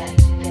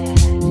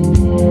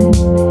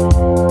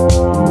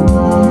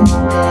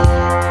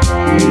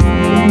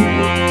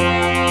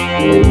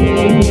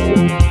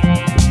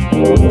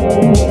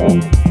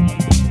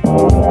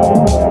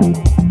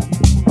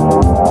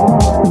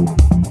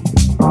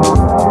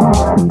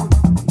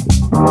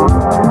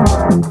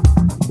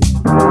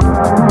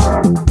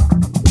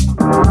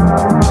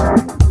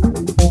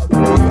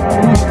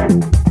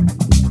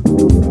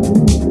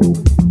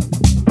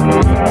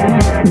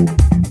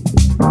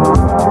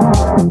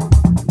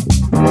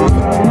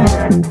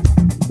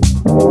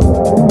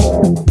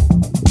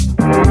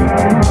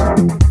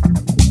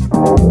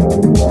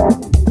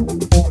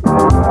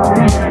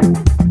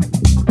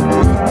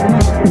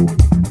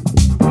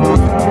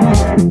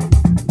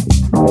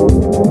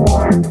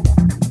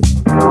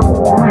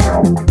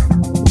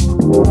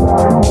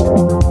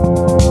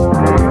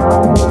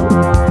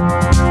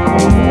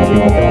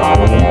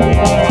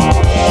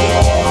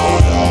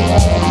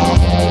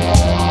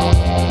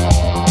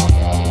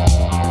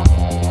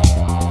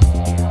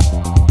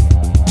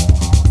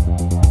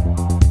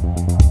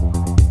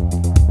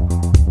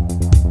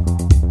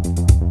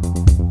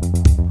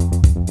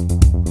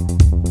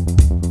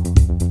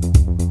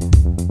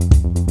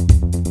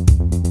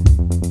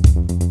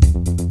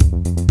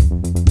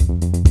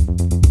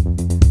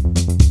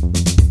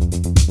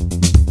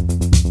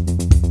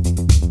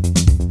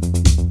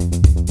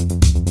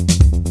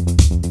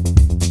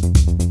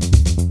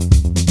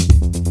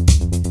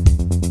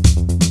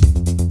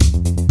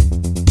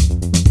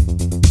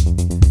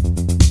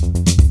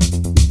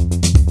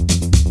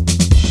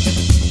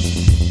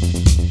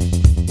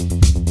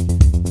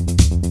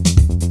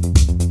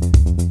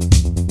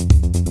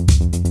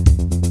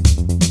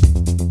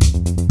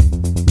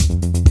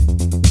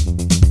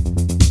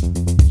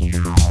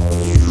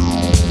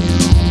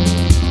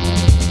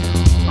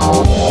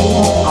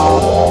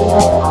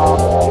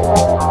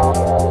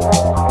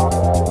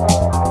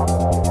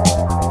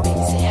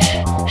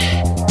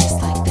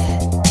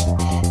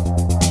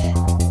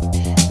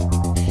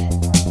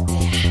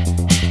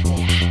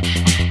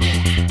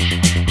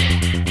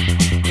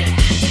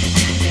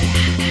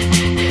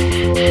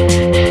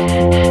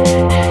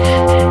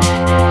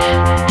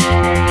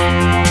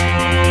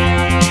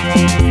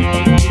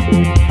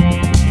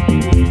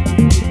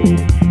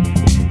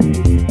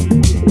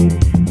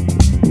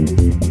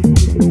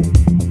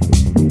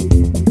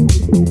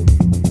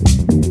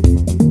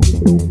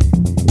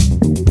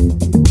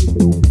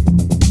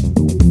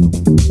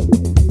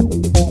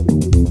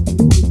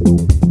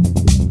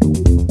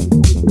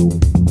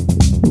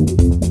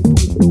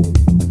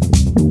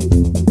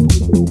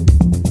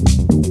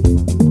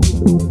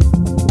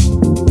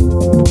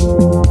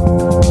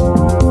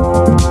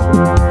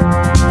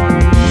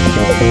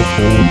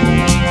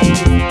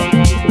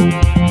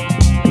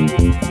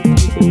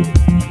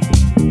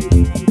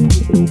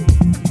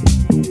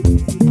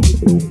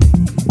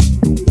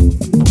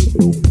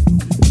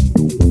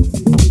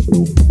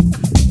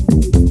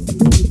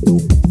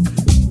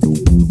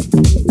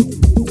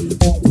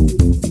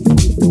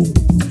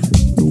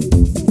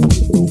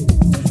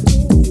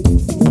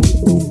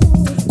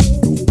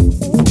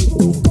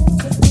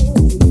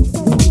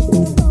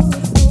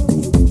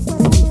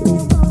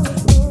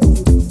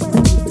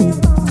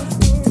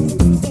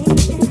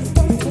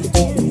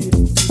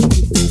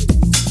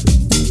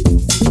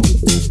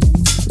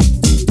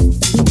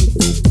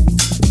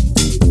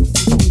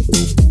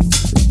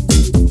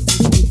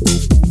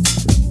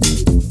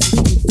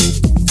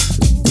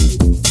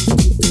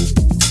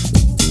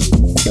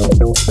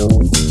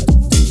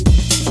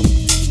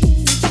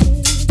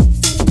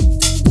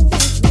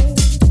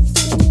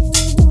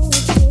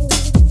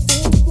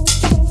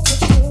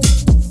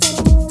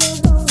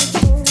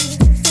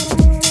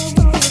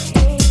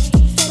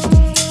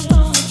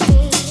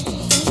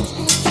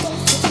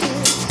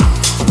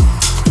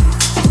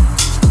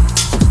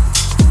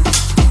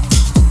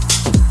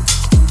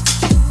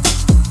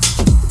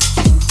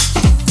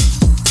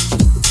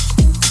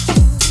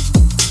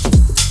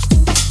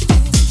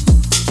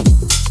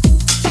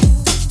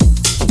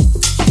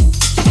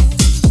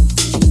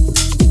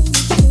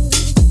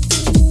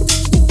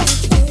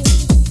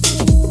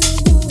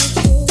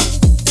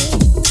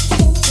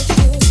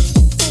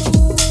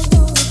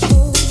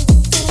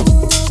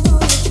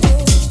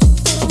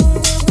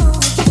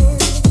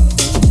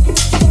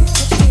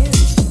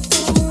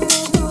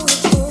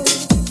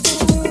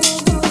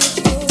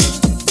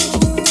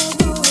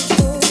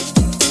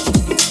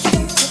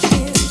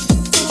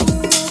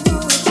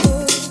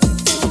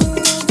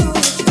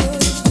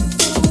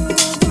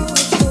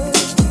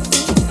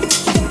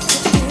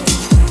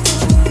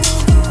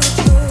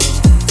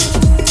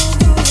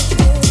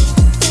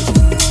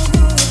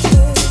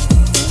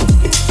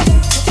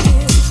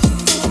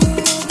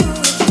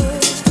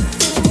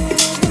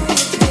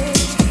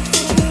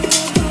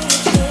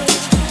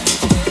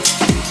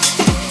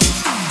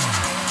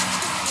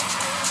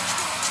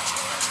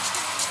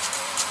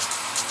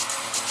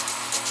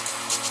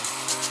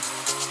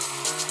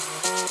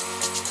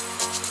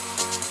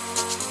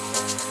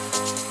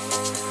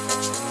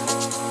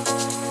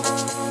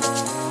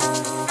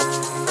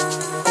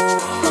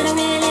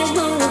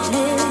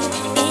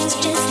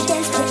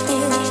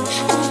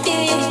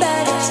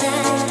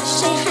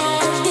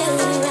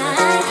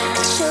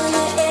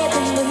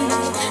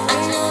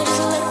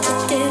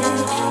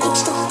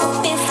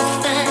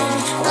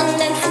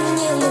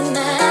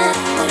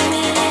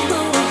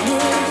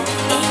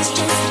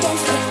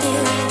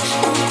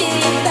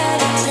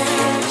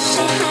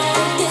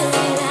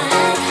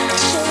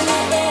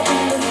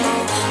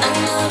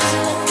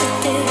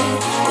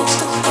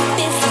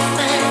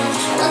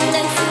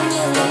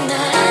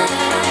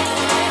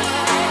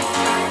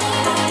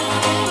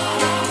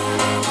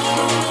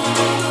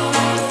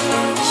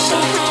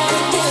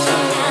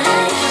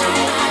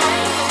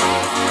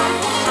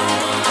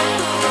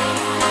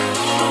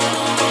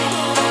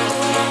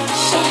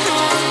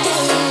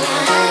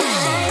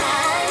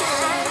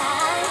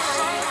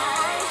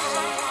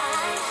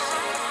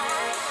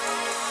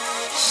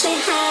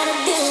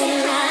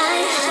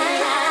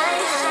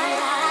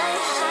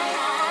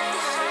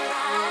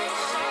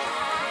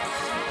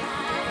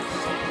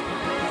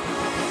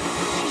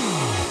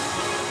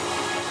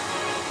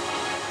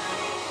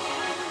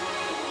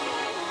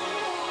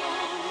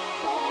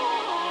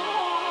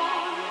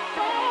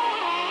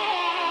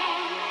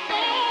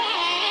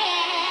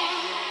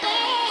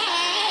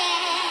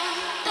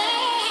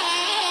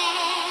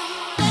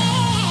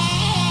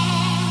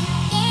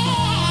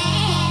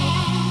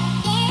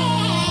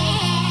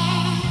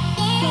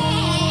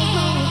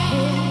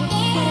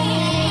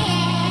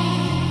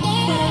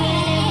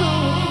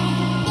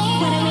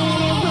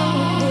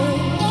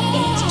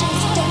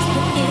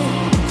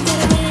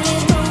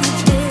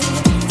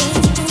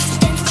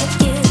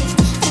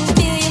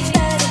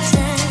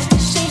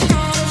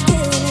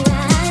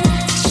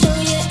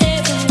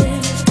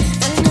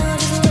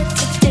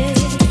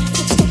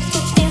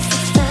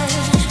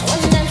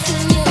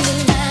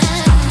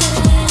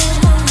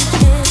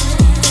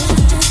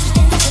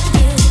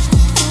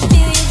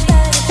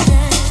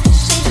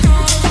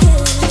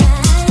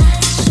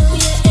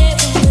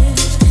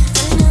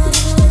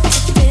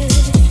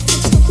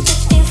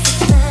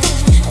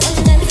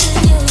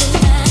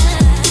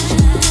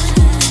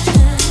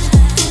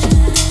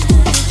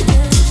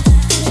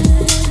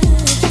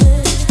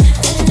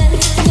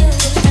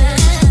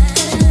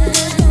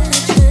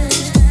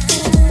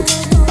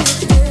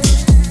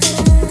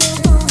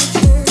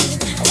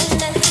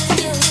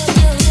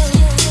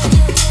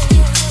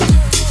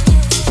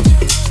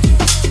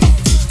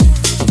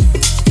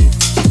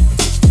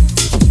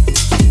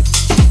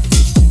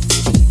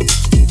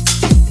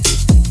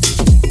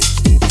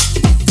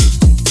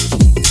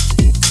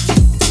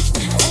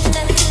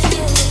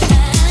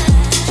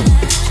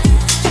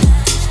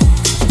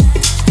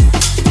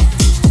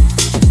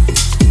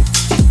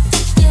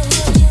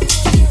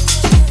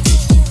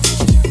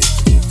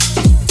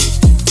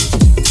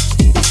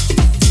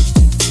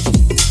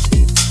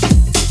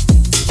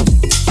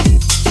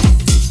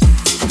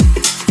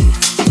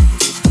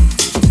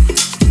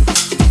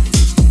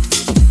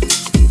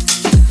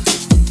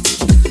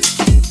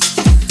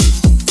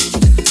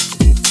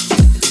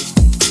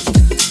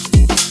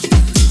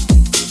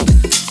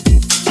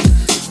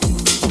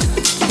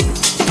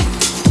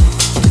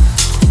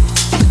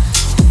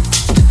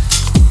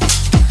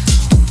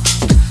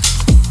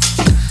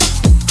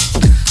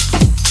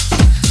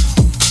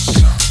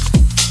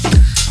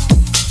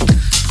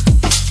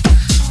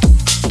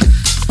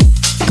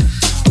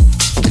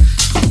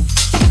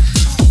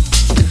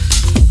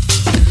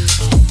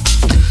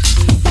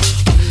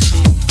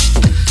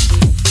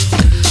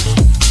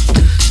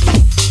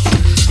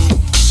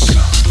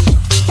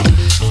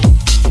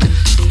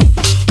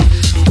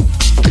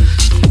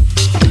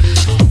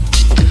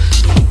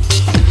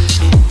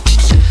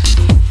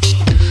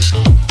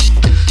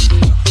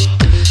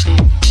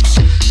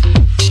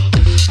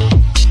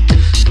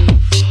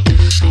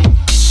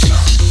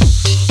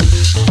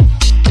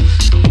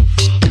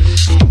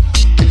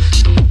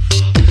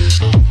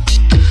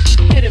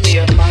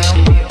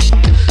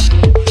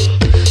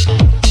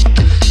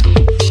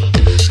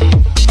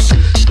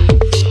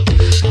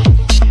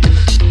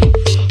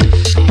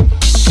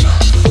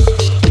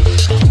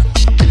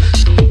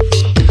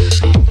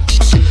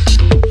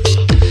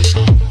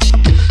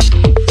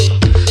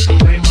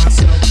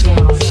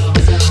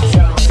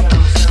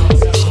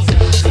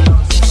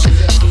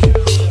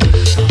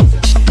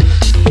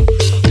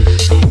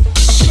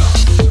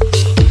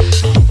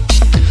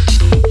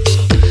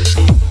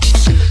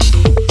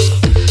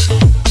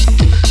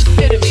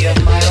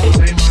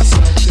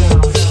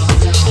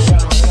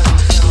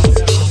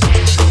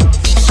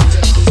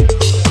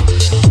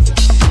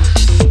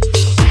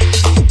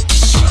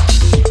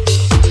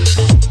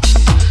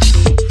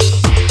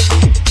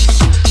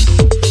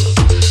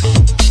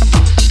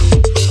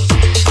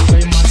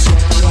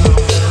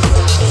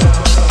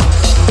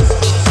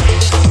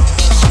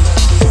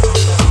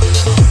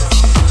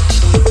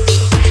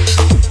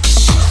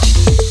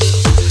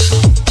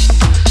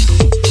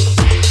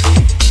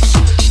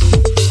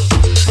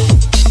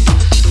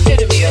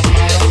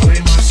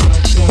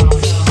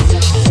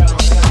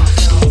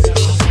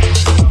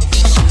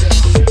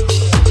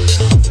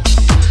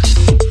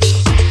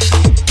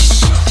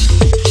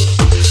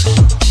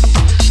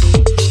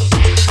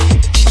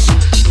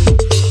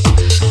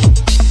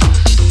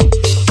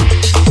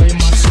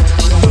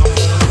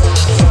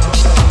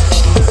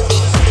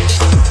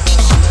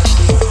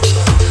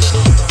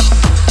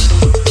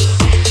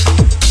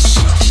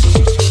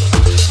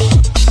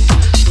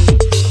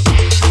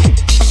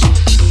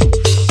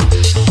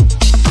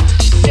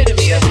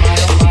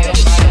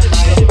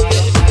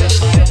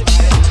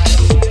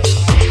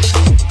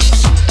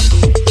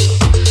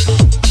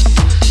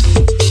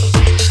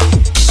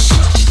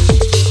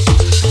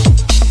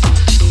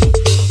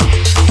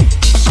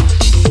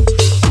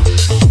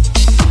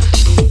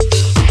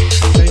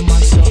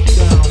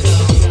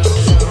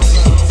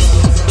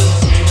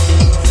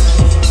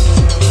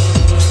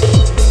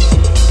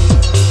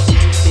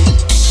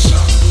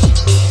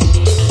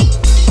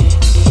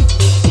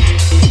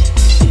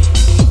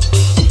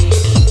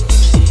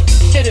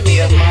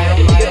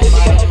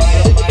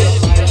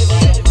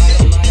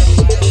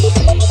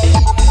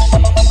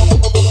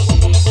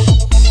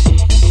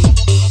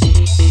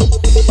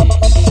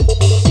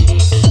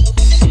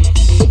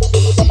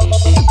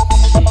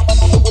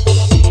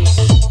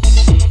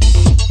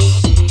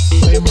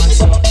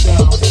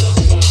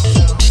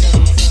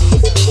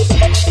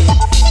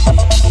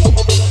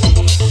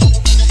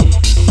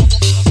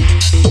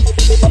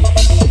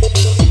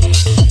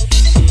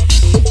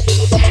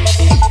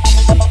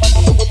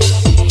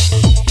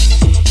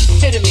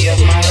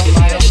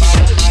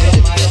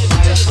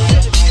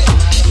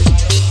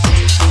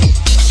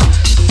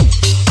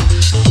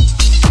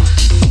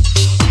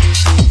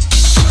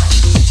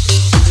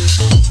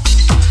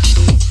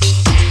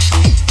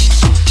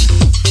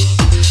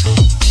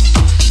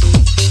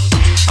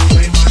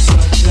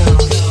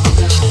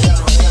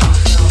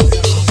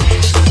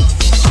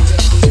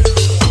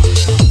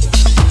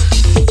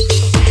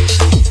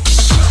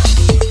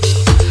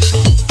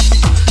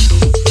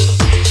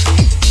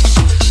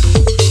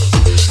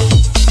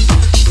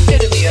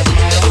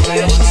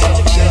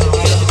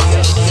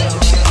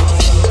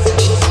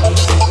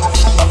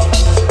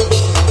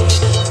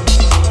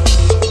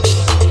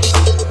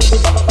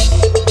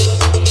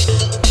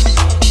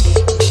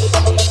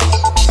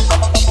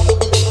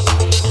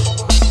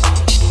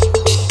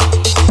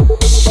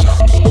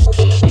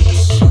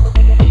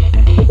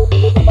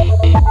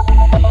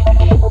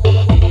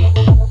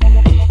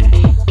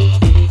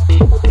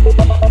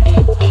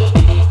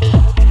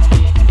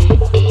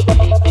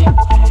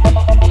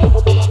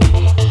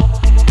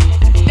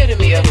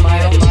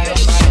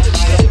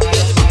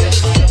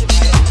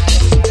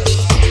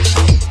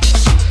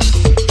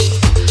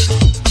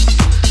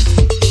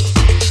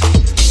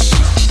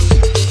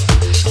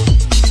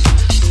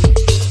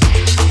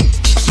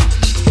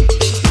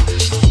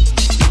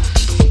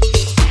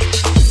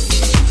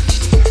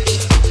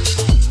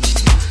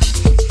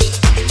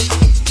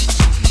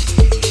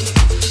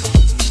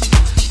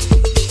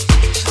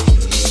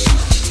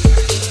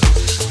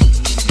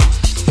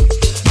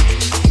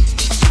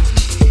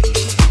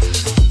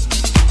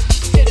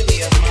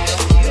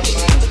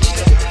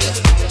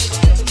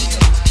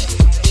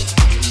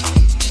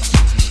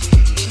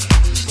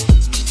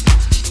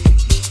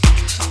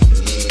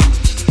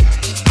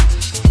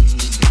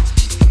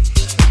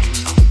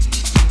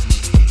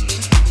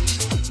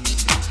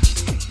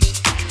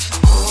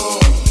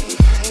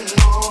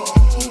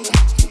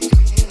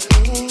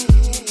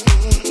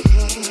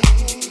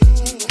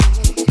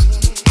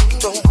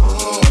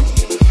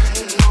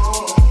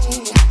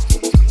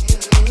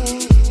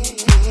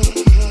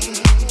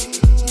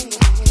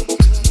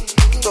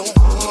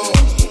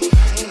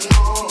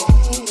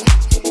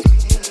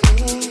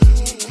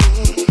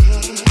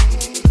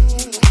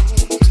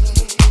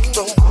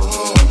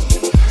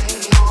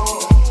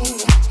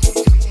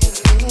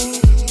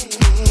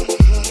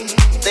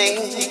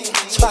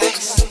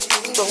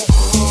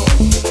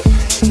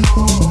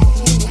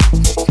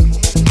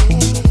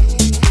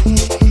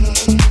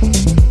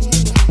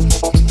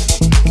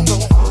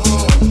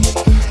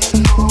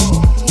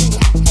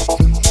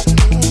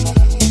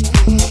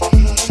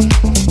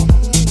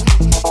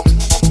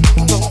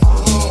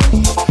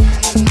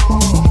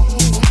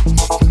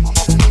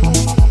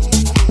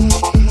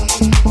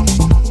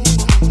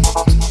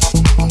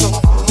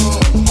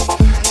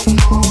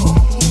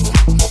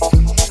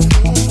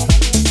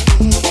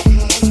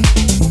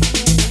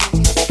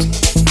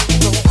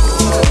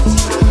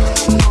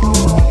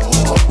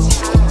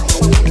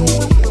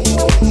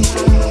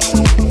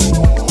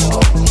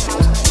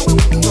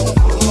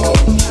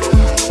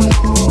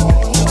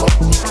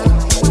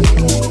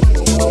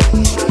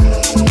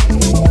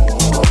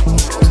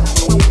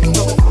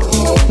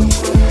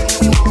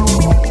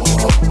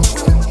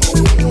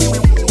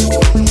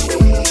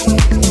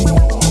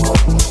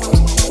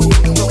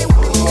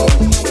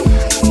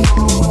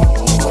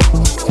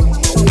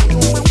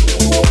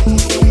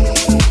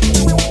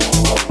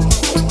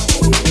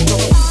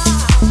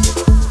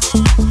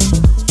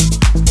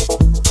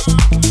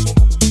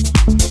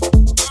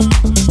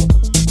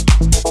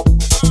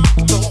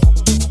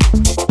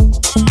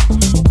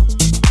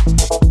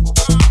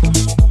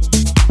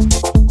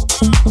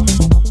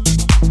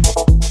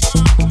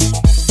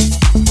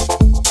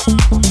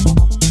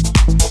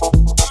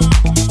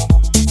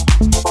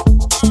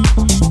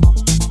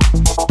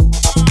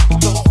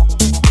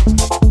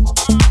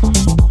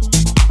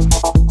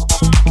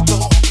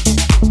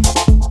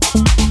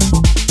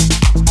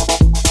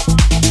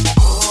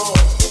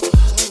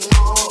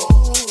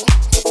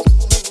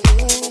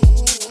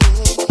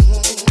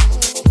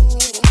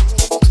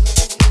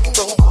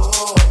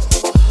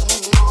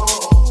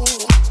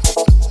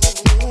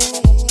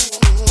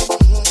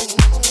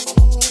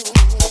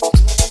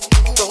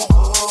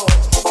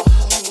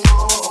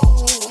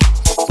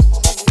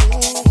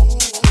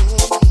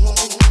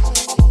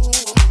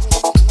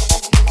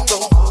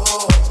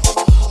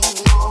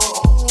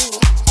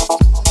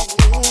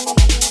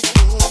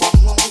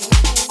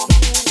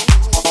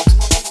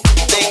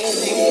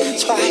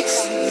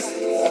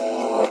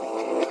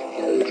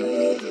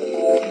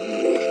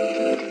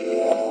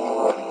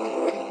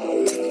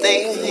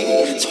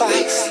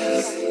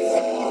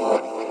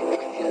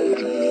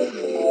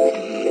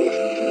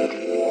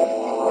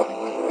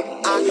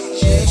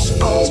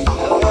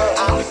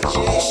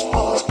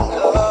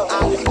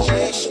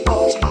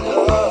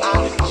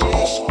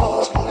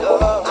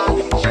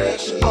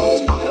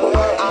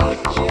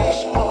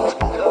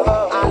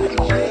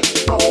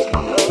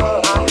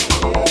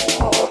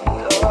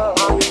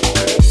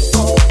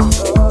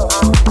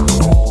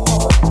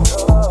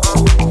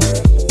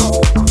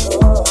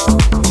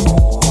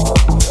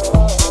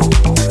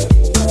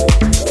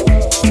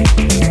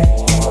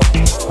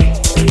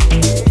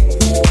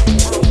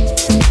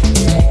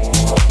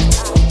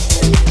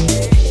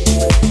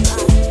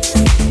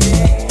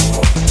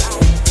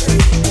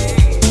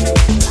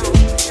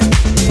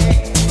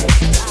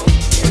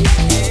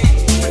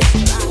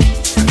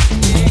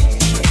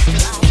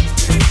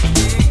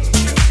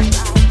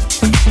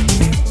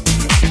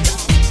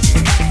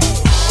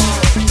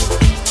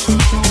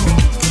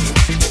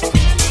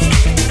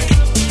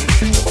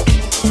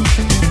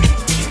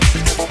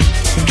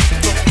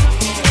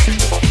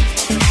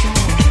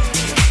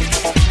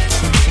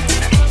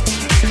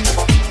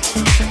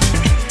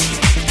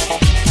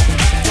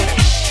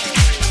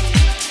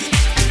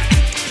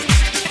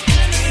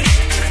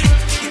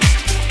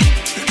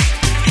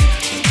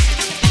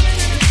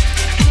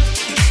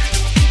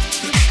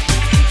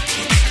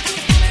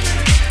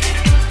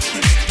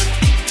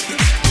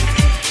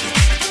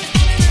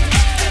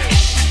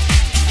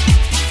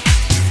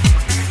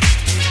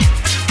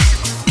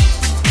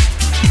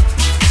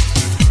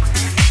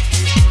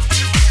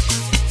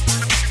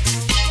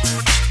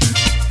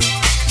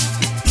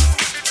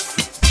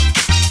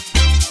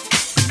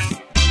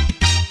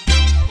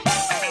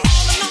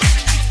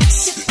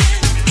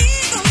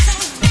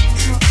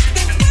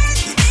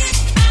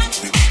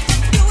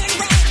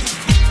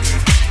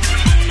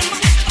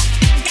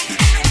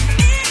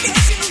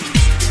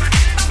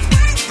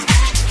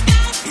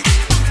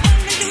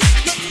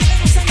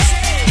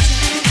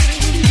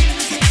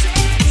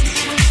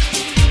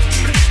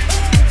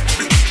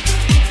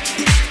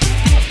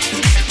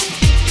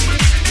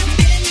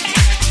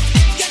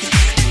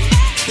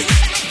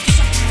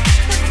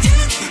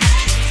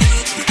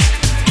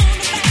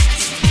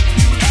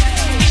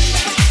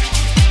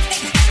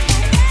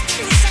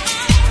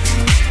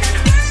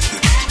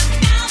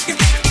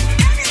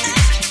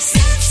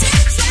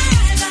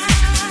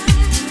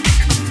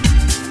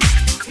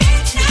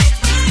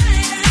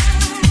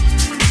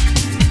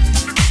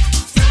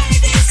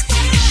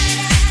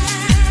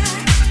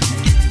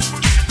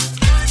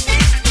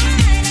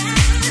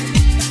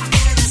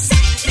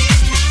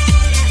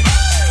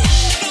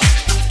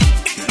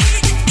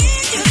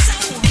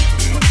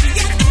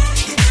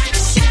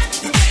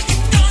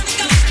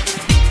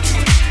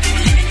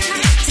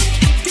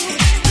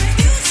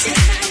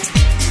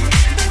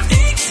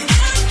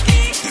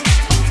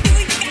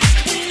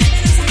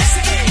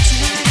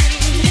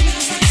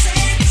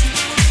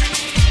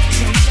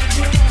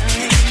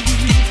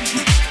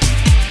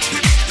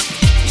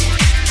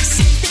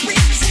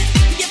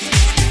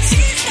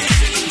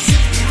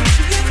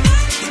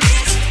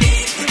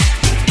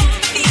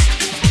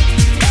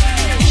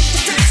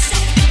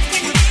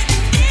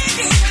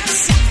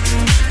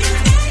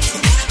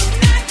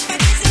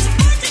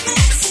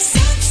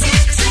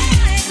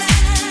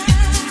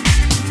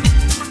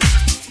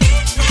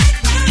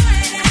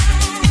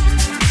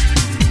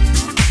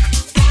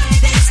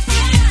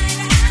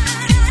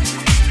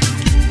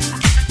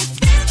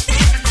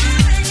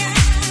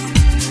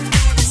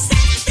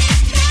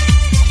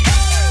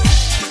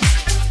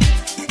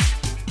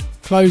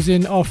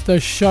 closing off the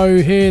show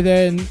here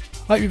then.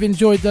 Hope you've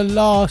enjoyed the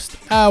last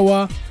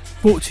hour,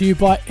 brought to you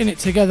by In It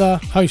Together,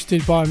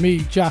 hosted by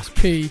me, Jas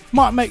P.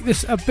 Might make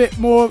this a bit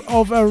more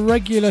of a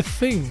regular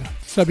thing,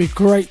 so it'd be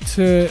great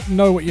to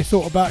know what you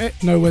thought about it,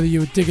 know whether you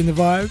were digging the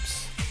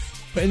vibes.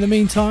 But in the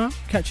meantime,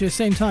 catch you at the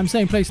same time,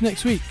 same place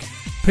next week.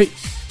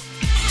 Peace.